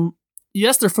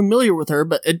 Yes, they're familiar with her,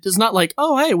 but it's not like,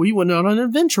 oh, hey, we went on an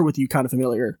adventure with you kind of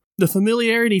familiar. The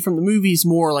familiarity from the movie's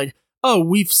more like, oh,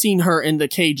 we've seen her in the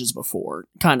cages before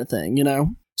kind of thing,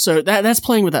 So that's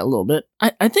playing with that a little bit.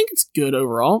 I think it's good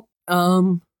overall.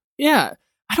 Yeah,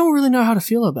 I don't really know how to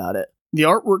feel about it. The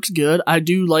artwork's good. I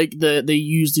do like that they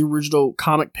use the original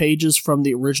comic pages from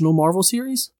the original Marvel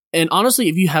series. And honestly,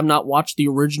 if you have not watched the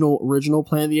original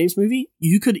Planet of the Apes movie,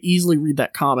 you could easily read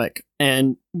that comic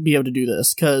and be able to do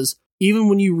this. Because even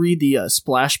when you read the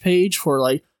splash page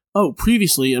for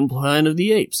previously in Planet of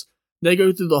the Apes, they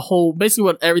go through the whole,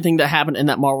 basically everything that happened in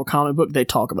that Marvel comic book they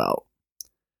talk about.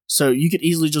 So you could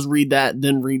easily just read that,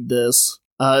 then read this.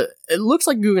 It looks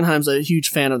like Guggenheim's a huge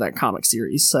fan of that comic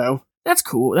series, so that's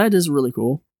cool. That is really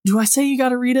cool. Do I say you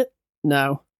gotta read it?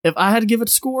 No. If I had to give it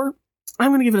a score,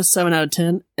 I'm gonna give it a 7 out of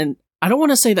 10, and I don't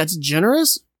want to say that's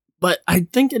generous, but I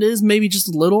think it is maybe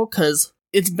just a little, because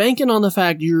it's banking on the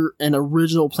fact you're an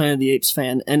original Planet of the Apes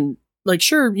fan, and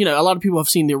sure, a lot of people have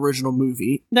seen the original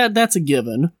movie. That's a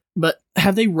given, but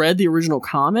have they read the original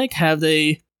comic? Have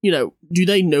they, do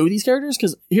they know these characters?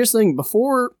 Because here's the thing,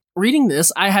 before reading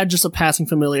this, I had just a passing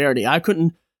familiarity. I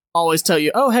couldn't always tell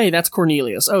you, oh, hey, that's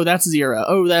Cornelius. Oh, that's Zira.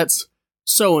 Oh, that's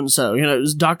so-and-so. It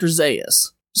was Dr.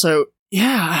 Zaius. So,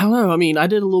 yeah, I don't know. I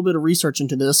did a little bit of research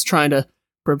into this, trying to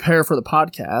prepare for the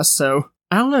podcast. So,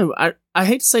 I don't know. I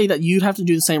hate to say that you'd have to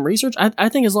do the same research. I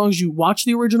think as long as you watch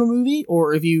the original movie,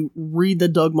 or if you read the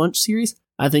Doug Munch series,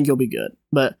 I think you'll be good.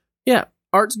 But, yeah,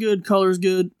 art's good, color's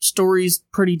good, story's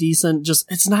pretty decent. Just,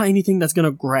 it's not anything that's going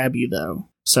to grab you, though.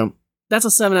 So, that's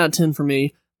a 7 out of 10 for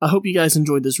me. I hope you guys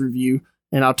enjoyed this review,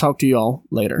 and I'll talk to you all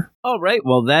later. All right,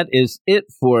 well, that is it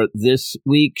for this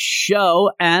week's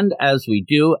show. And as we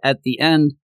do at the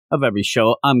end of every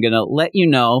show, I'm going to let you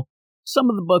know some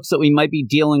of the books that we might be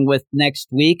dealing with next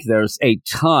week. There's a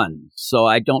ton, so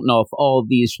I don't know if all of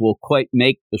these will quite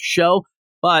make the show,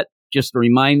 but just to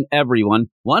remind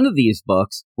everyone, one of these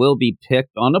books will be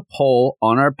picked on a poll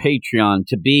on our Patreon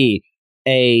to be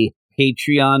a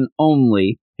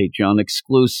Patreon-only,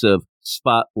 Patreon-exclusive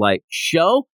spotlight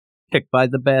show picked by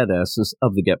the badasses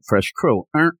of the Get Fresh crew.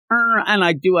 And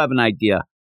I do have an idea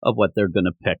of what they're going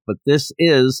to pick, but this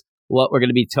is what we're going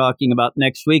to be talking about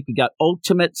next week. We got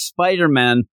Ultimate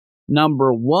Spider-Man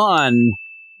 #1.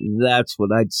 That's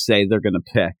what I'd say they're going to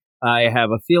pick. I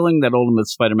have a feeling that Ultimate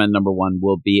Spider-Man #1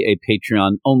 will be a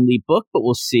Patreon-only book, but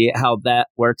we'll see how that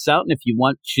works out. And if you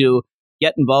want to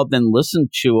get involved and listen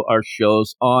to our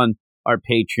shows on our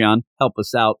Patreon, help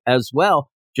us out as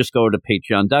well, just go to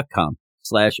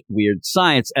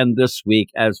patreon.com/weirdscience. And this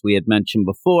week, as we had mentioned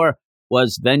before,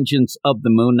 was Vengeance of the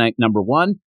Moon Knight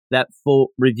 #1. That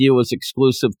full review was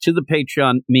exclusive to the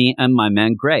Patreon. Me and my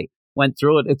man Gray went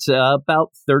through it. It's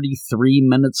about 33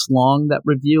 minutes long, that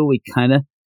review. We kind of,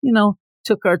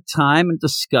 took our time and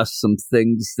discussed some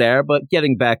things there. But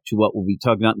getting back to what we'll be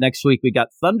talking about next week, we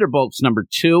got Thunderbolts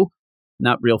 #2.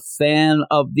 Not real fan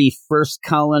of the first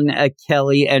Colin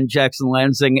Kelly and Jackson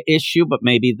Lansing issue, but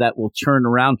maybe that will turn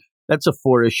around. That's a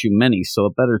 4-issue mini, so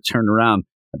it better turn around.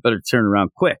 It better turn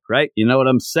around quick, right? You know what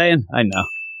I'm saying? I know.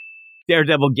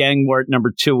 Daredevil Gang War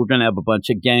 #2. We're going to have a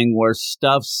bunch of Gang War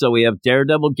stuff. So we have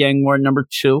Daredevil Gang War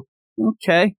 #2.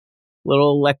 Okay.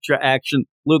 Little Elektra action.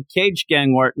 Luke Cage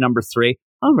Gang War #3.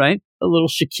 All right. A little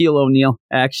Shaquille O'Neal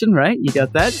action, right? You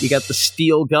got that? You got the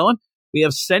steel going. We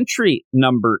have Sentry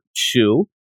 #2,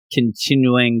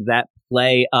 continuing that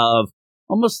play of,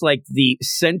 almost like the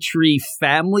Sentry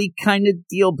family kind of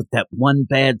deal, but that one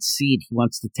bad seed, he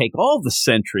wants to take all the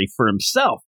Sentry for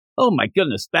himself. Oh my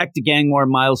goodness. Back to Gang War,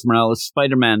 Miles Morales,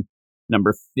 Spider-Man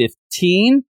number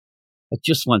 15. I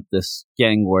just want this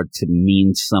Gang War to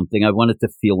mean something. I want it to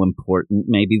feel important.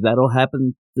 Maybe that'll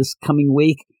happen this coming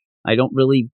week. I don't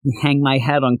really hang my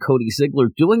hat on Cody Ziegler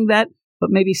doing that,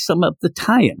 but maybe some of the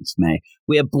tie-ins may.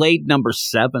 We have Blade number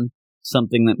 7,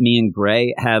 something that me and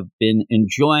Gray have been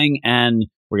enjoying, and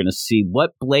we're going to see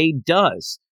what Blade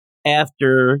does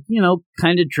after,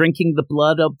 kind of drinking the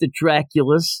blood of the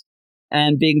Draculas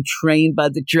and being trained by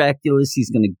the Draculas.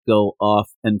 He's going to go off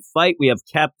and fight. We have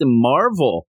Captain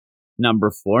Marvel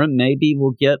number 4, and maybe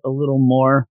we'll get a little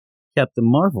more Captain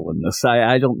Marvel in this.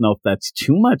 I don't know if that's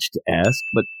too much to ask,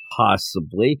 but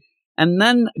possibly. And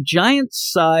then Giant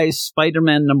Size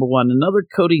Spider-Man number 1, another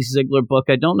Cody Ziegler book.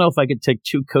 I don't know if I could take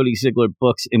 2 Cody Ziegler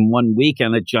books in one week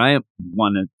and a giant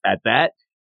one at that,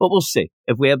 but we'll see.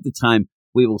 If we have the time,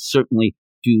 we will certainly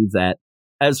do that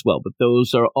as well. But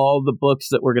those are all the books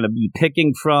that we're going to be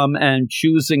picking from and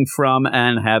choosing from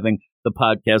and having the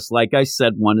podcast. Like I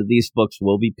said, one of these books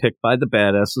will be picked by the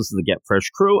badasses, the Get Fresh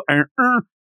crew,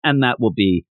 and that will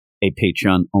be a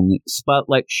Patreon-only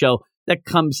spotlight show that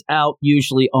comes out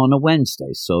usually on a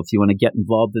Wednesday. So if you want to get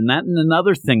involved in that, and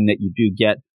another thing that you do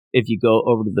get if you go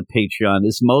over to the Patreon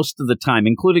is most of the time,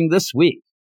 including this week,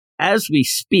 as we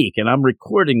speak, and I'm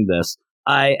recording this,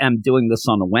 I am doing this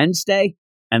on a Wednesday,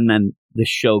 and then the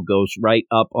show goes right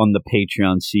up on the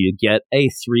Patreon, so you get a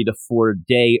 3 to 4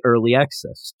 day early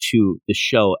access to the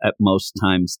show at most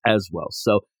times as well.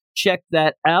 So check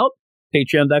that out.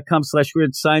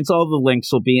 Patreon.com/Weird Science. All the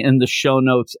links will be in the show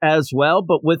notes as well.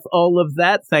 But with all of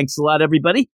that, thanks a lot,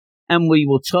 everybody. And we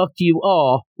will talk to you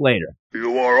all later.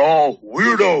 You are all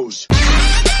weirdos.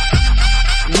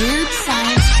 Weird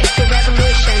Science is the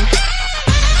revolution.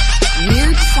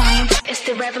 Weird Science is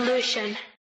the revolution.